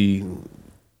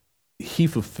 He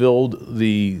fulfilled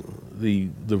the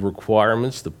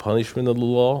requirements, the punishment of the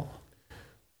law,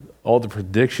 all the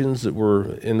predictions that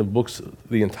were in the books,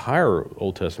 the entire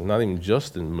Old Testament, not even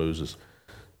just in Moses,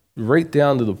 right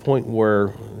down to the point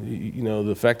where,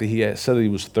 the fact that he said that he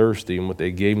was thirsty and what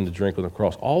they gave him to drink on the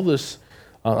cross, all this,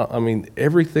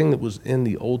 everything that was in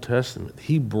the Old Testament,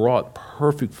 he brought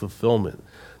perfect fulfillment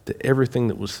to everything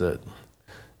that was said.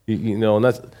 And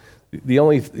that's the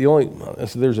only.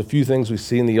 There's a few things we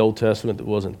see in the Old Testament that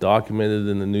wasn't documented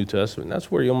in the New Testament. And that's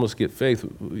where you almost get faith.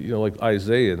 Like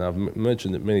Isaiah, and I've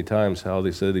mentioned it many times, how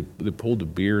they said they pulled the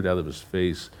beard out of his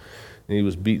face, and he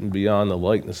was beaten beyond the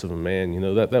likeness of a man.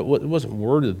 That it wasn't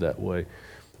worded that way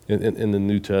in the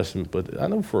New Testament. But I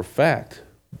know for a fact,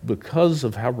 because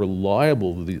of how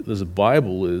reliable the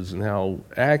Bible is and how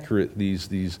accurate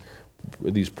these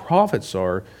prophets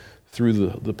are, through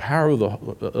the power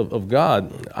of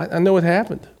God, I know it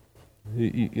happened.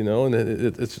 And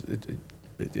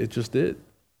it just did.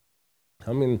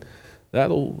 I mean,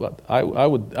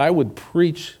 I would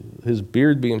preach his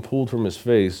beard being pulled from his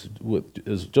face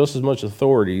with just as much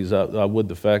authority as I would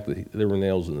the fact that there were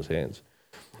nails in his hands.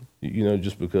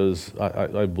 Just because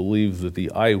I believe that the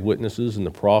eyewitnesses and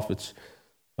the prophets,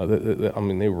 they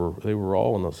were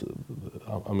all in this.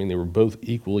 They were both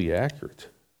equally accurate.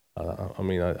 I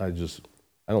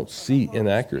don't see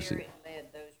inaccuracy. The Spirit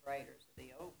led those writers of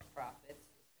the old prophets.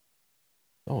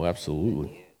 Oh,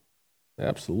 absolutely.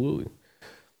 Absolutely.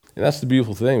 And that's the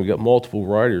beautiful thing. We've got multiple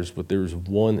writers, but there's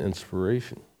one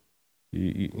inspiration.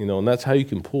 And that's how you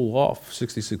can pull off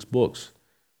 66 books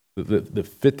that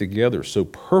fit together so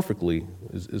perfectly,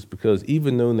 is because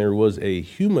even though there was a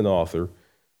human author,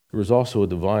 there was also a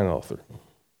divine author.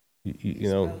 Spoke it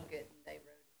and they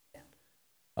wrote it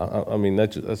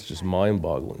down. That's just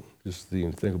mind-boggling, just to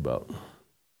even think about.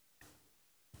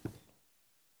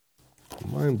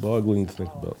 Mind-boggling to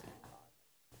think about.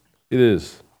 It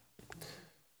is.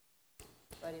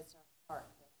 But it's our heart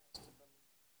that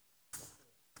has to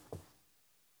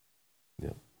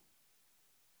believe. Yeah.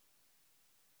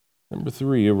 Number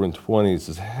 3, over in 20, it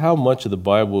says, how much of the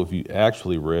Bible have you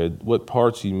actually read? What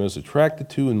parts are you most attracted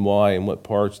to and why? And what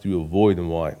parts do you avoid and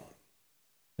why?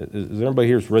 Is there anybody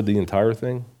here who's read the entire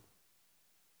thing?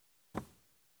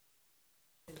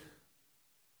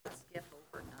 Skip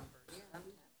over numbers.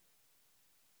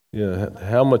 Yeah.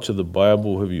 How much of the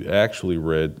Bible have you actually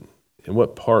read? And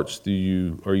what parts are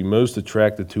you most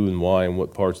attracted to and why? And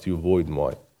what parts do you avoid and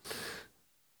why?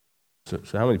 So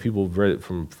how many people have read it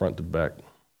from front to back?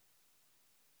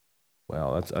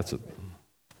 Wow,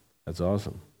 that's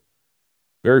awesome.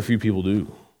 Very few people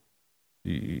do.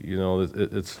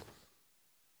 It's.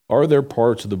 Are there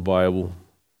parts of the Bible?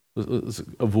 Let's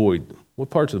avoid. What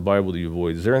parts of the Bible do you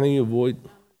avoid? Is there anything you avoid?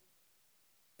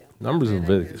 Numbers and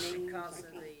Leviticus. Because of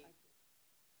the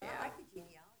I like the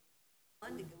genealogy.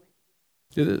 Fun to go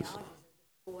into It is. genealogies and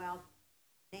just pull out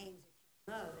names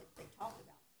that you know that they talk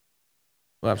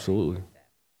about. Absolutely.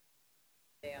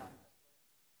 down.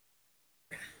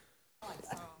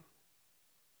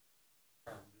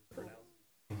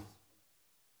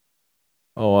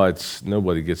 Oh, it's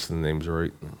nobody gets the names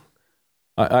right.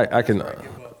 I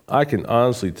can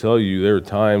honestly tell you there are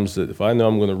times that if I know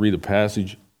I'm going to read a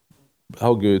passage,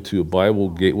 I'll go to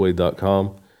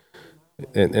BibleGateway.com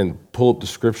and pull up the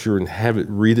scripture and have it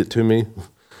read it to me,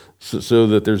 so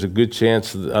that there's a good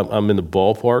chance that I'm in the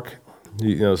ballpark.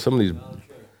 You know, some of these.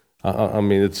 I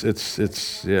mean,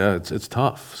 it's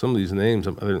tough. Some of these names,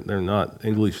 they're not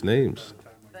English names.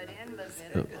 But in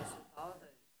Leviticus, all the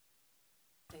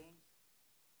things,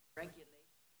 regulations,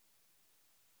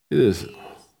 It is.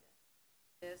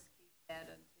 this, keep that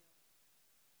until.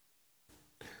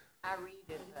 I read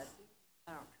it, but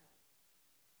I don't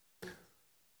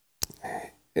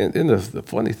try. And the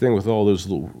funny thing with all those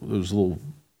little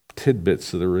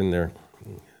tidbits that are in there,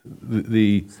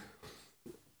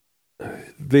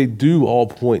 they do all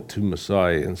point to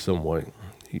Messiah in some way.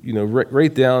 You know,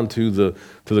 right down to the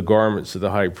garments that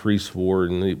the high priest wore,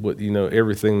 and what, you know,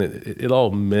 everything that it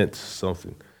all meant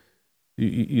something.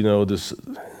 You know, does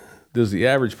the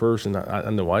average person? I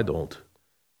know I don't.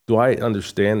 Do I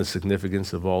understand the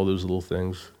significance of all those little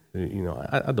things? You know,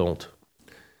 I don't.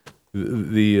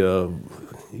 You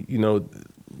know,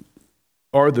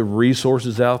 are the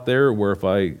resources out there where if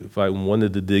I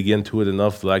wanted to dig into it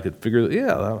enough that I could figure it,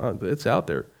 yeah, it's out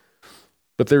there.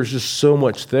 But there's just so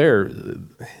much there.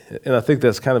 And I think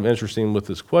that's kind of interesting with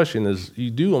this question is you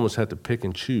do almost have to pick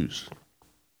and choose.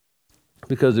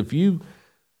 Because if you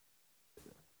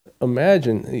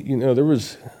imagine, you know, there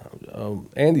was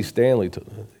Andy Stanley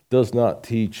does not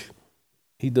teach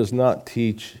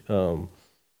expositional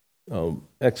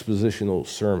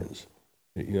sermons.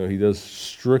 You know, he does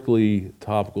strictly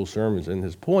topical sermons, and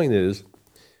his point is,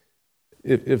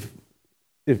 if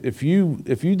you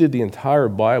did the entire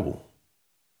Bible,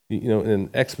 you know, in an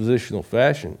expositional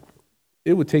fashion,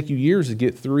 it would take you years to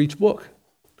get through each book.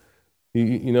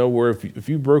 You know, where if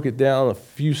you broke it down a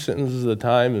few sentences at a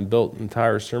time and built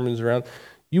entire sermons around,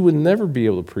 you would never be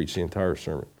able to preach the entire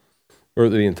sermon or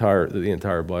the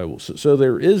entire Bible. So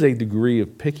there is a degree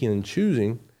of picking and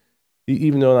choosing.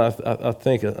 Even though I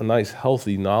think a nice,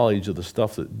 healthy knowledge of the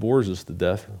stuff that bores us to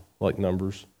death, like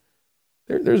Numbers,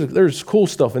 there's cool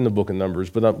stuff in the book of Numbers,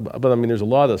 but I mean, there's a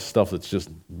lot of stuff that's just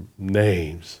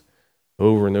names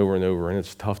over and over and over, and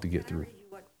it's tough to get through. Read you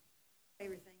what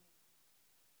favorite thing.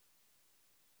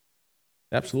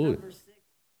 Absolutely. Number 6.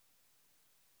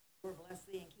 Lord bless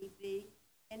thee and keep thee.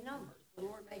 In Numbers, the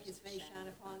Lord make his face shine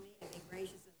upon thee and be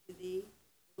gracious unto thee.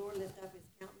 The Lord lift up his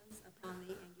countenance upon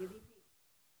thee and give thee peace.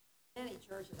 Many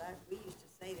churches, we used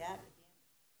to say that at the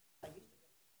end. I used to go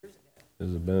years ago.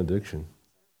 As a benediction.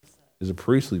 As a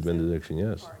priestly benediction,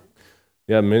 yes.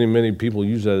 Yeah, many people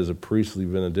use that as a priestly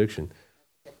benediction.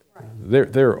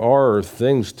 There are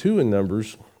things too in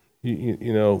Numbers.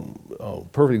 You know,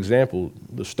 perfect example,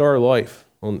 the Star of Life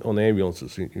on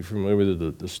ambulances. You're familiar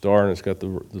with the star, and it's got the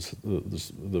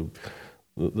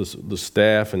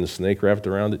staff and the snake wrapped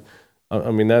around it.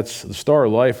 I mean, that's the Star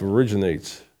of Life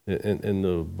originates in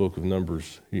the book of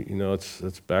Numbers. You know,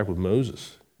 it's back with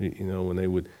Moses. You know, when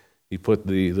he put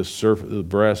the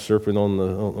brass serpent on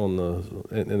the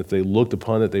and if they looked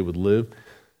upon it, they would live.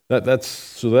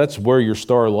 That's where your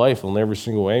Star of Life on every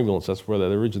single ambulance. That's where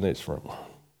that originates from.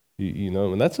 You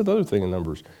know, and that's another thing in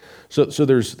Numbers. So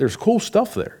there's cool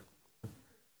stuff there.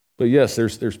 But yes,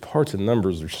 there's parts in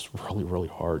Numbers that are just really, really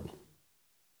hard.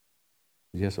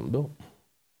 You have something, Bill?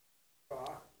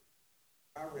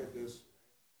 I read this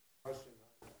question.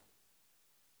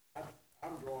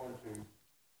 I'm drawn to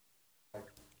like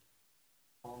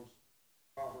Psalms,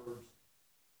 Proverbs,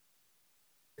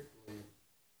 particularly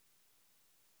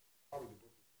probably the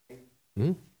book of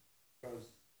James, because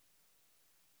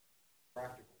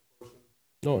practical person.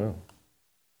 Oh yeah.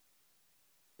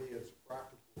 It's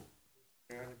practical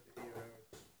Christianity.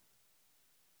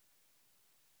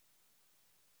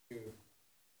 It's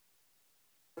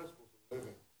principles of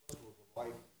living, principles of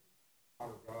life, out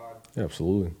of God,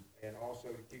 Absolutely. and also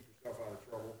to keep yourself out of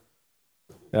trouble.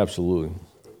 Absolutely.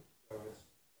 So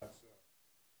that's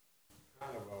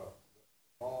kind of a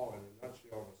ball in a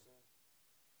nutshell, in a sense,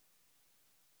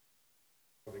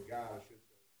 for the guy, I should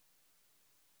say.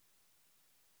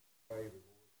 Play the Lord.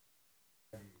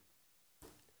 Have you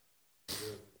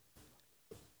live?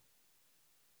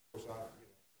 Of course,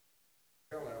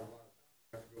 tell that a lot of times.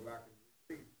 You have to go back and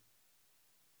read.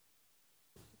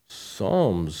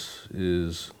 Psalms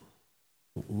is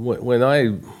when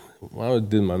I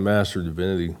did my Master of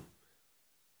Divinity,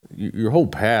 your whole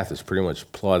path is pretty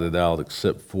much plotted out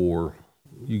except for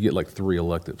you get like 3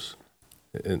 electives.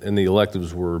 And the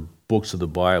electives were books of the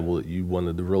Bible that you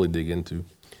wanted to really dig into.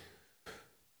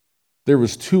 There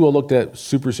was 2 I looked at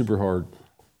super, super hard.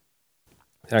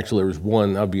 Actually, there was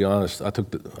one, I'll be honest, I took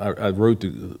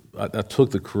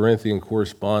the Corinthian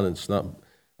correspondence,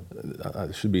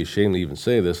 I should be ashamed to even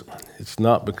say this. It's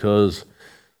not because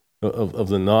of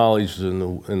the knowledge and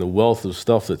the wealth of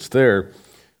stuff that's there.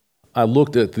 I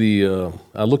looked at the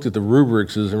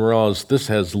rubrics and realized this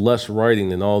has less writing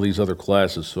than all these other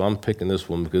classes. So I'm picking this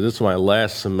one because it's my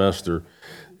last semester,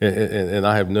 and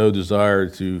I have no desire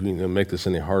to make this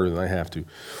any harder than I have to.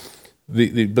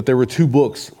 But there were two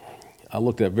books I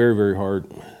looked at very, very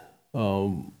hard.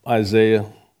 Isaiah,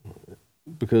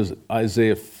 because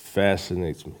Isaiah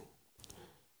fascinates me.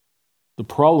 The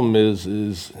problem is,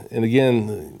 and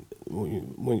again,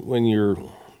 when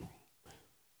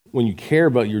you care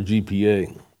about your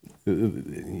GPA,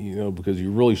 because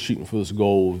you're really shooting for this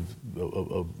goal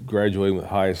of graduating with the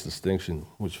highest distinction,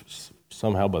 which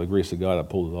somehow by the grace of God I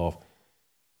pulled it off.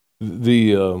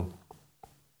 The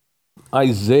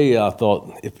Isaiah, I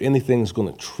thought, if anything's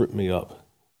going to trip me up,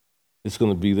 it's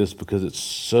going to be this because it's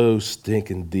so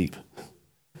stinking deep.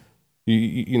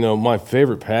 My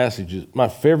favorite my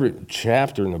favorite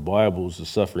chapter in the Bible is the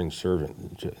suffering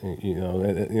servant.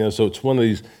 So it's one of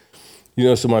these.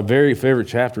 So my very favorite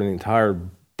chapter in the entire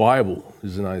Bible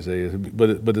is in Isaiah,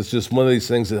 but it's just one of these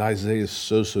things that Isaiah is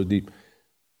so deep.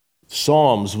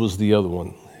 Psalms was the other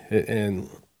one, and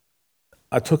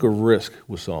I took a risk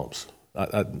with Psalms.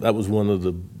 That was one of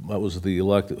the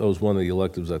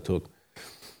electives I took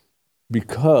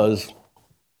because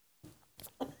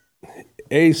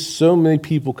so many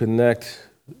people connect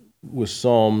with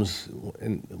Psalms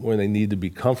and when they need to be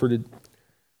comforted.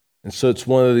 And so it's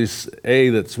one of these,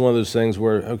 that's one of those things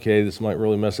where, okay, this might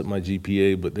really mess up my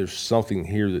GPA, but there's something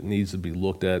here that needs to be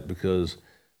looked at because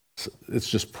it's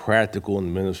just practical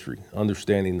in ministry,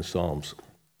 understanding the Psalms.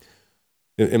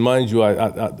 And mind you, I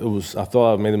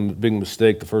thought I made a big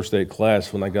mistake the first day of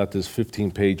class when I got this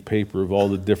 15-page paper of all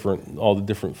the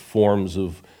different forms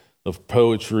of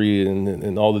poetry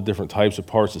and all the different types of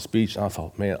parts of speech. And I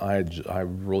thought, man, I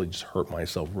really just hurt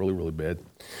myself really, really bad.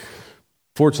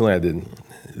 Fortunately, I didn't.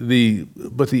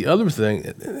 But the other thing,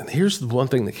 and here's the one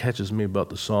thing that catches me about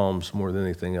the Psalms more than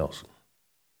anything else.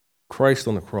 Christ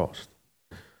on the cross.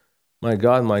 My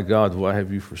God, why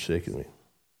have you forsaken me?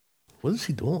 What is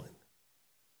he doing?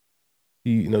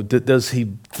 Does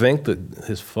he think that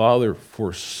his Father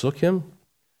forsook him?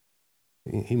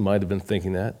 He might have been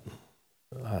thinking that.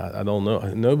 I don't know.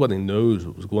 Nobody knows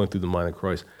what was going through the mind of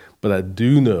Christ. But I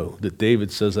do know that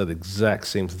David says that exact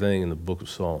same thing in the book of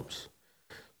Psalms.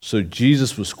 So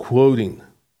Jesus was quoting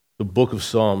the book of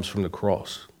Psalms from the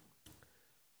cross.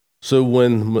 So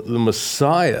when the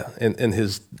Messiah in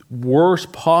his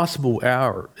worst possible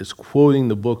hour is quoting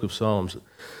the book of Psalms,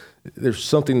 there's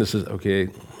something that says, okay,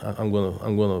 I'm going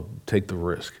to take the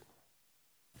risk.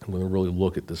 I'm going to really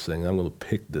look at this thing. I'm going to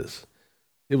pick this.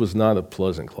 It was not a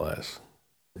pleasant class.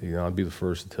 I'd be the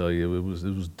first to tell you it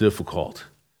was difficult,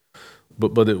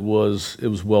 but it was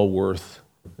well worth.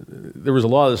 There was a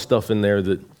lot of stuff in there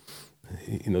that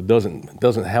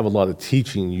doesn't have a lot of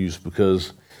teaching use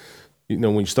because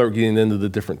when you start getting into the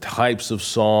different types of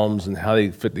psalms and how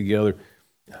they fit together,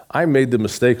 I made the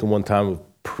mistake one time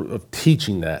of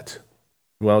teaching that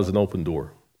when I was in Open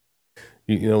Door.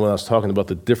 When I was talking about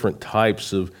the different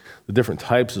types of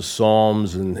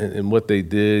psalms and what they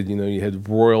did. You had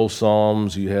royal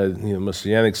psalms, you had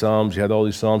messianic psalms, you had all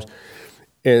these psalms.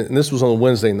 And this was on a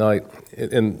Wednesday night,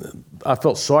 and I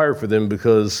felt sorry for them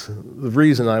because the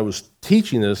reason I was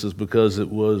teaching this is because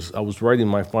I was writing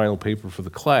my final paper for the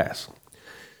class.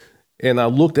 And I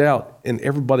looked out, and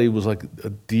everybody was like a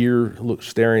deer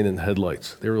staring in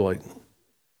headlights. They were like,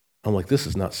 I'm like, this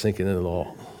is not sinking in at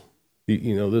all.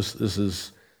 This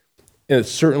is, and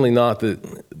it's certainly not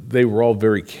that they were all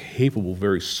very capable,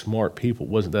 very smart people.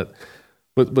 It wasn't that.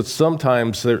 But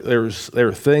sometimes there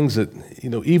are things that,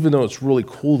 even though it's really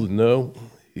cool to know,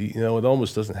 it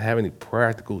almost doesn't have any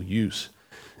practical use,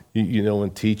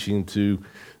 in teaching to,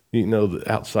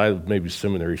 outside of maybe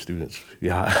seminary students.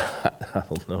 Yeah, I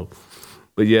don't know.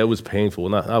 But yeah, it was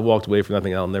painful. And I walked away from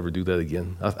nothing. I'll never do that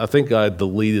again. I think I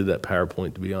deleted that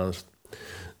PowerPoint, to be honest.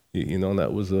 And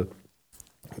that was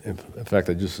in fact,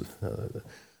 I just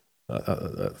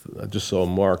saw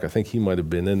Mark. I think he might have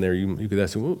been in there. You could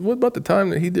ask him, well, what about the time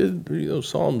that he did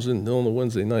Psalms on a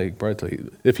Wednesday night? He'd probably tell you.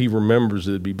 If he remembers,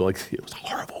 it'd be like, it was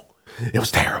horrible. It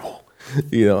was terrible.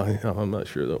 I'm not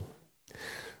sure, though.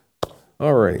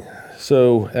 All right.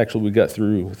 So actually, we got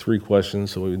through 3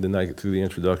 questions, so we did not get through the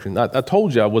introduction. I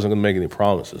told you I wasn't going to make any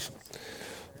promises.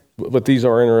 But these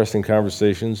are interesting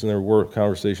conversations, and they're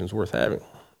conversations worth having.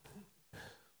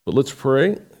 But let's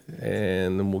pray,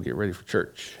 and then we'll get ready for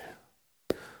church.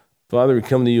 Father, we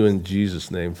come to you in Jesus'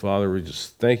 name. Father, we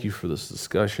just thank you for this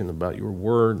discussion about your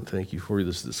word. Thank you for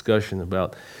this discussion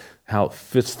about how it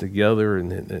fits together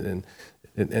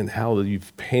and how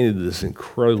you've painted this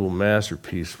incredible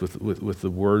masterpiece with the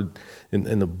word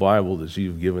in the Bible that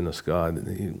you've given us, God.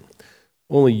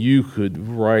 only you could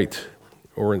write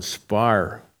or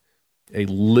inspire a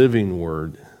living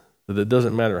word that it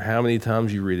doesn't matter how many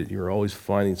times you read it, you're always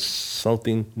finding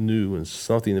something new and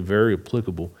something very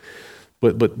applicable,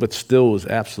 but still is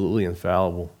absolutely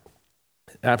infallible,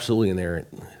 absolutely inerrant.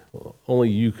 Only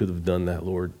you could have done that,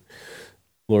 Lord.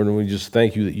 Lord, and we just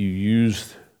thank you that you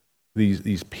used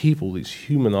these people, these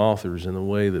human authors, in a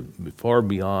way that far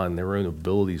beyond their own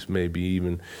abilities, maybe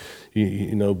even,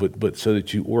 but so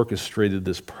that you orchestrated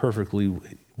this perfectly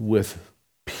with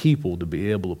people to be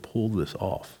able to pull this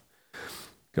off.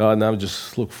 God, and I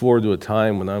just look forward to a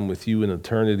time when I'm with you in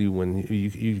eternity, when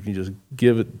you can just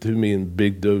give it to me in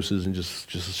big doses and just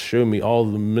show me all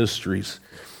the mysteries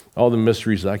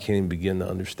I can't even begin to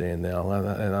understand now.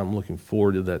 And I'm looking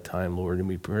forward to that time, Lord. And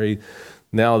we pray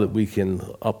now that we can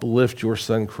uplift your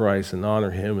Son Christ and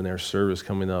honor him in our service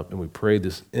coming up. And we pray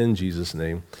this in Jesus'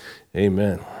 name.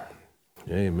 Amen.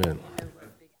 Amen.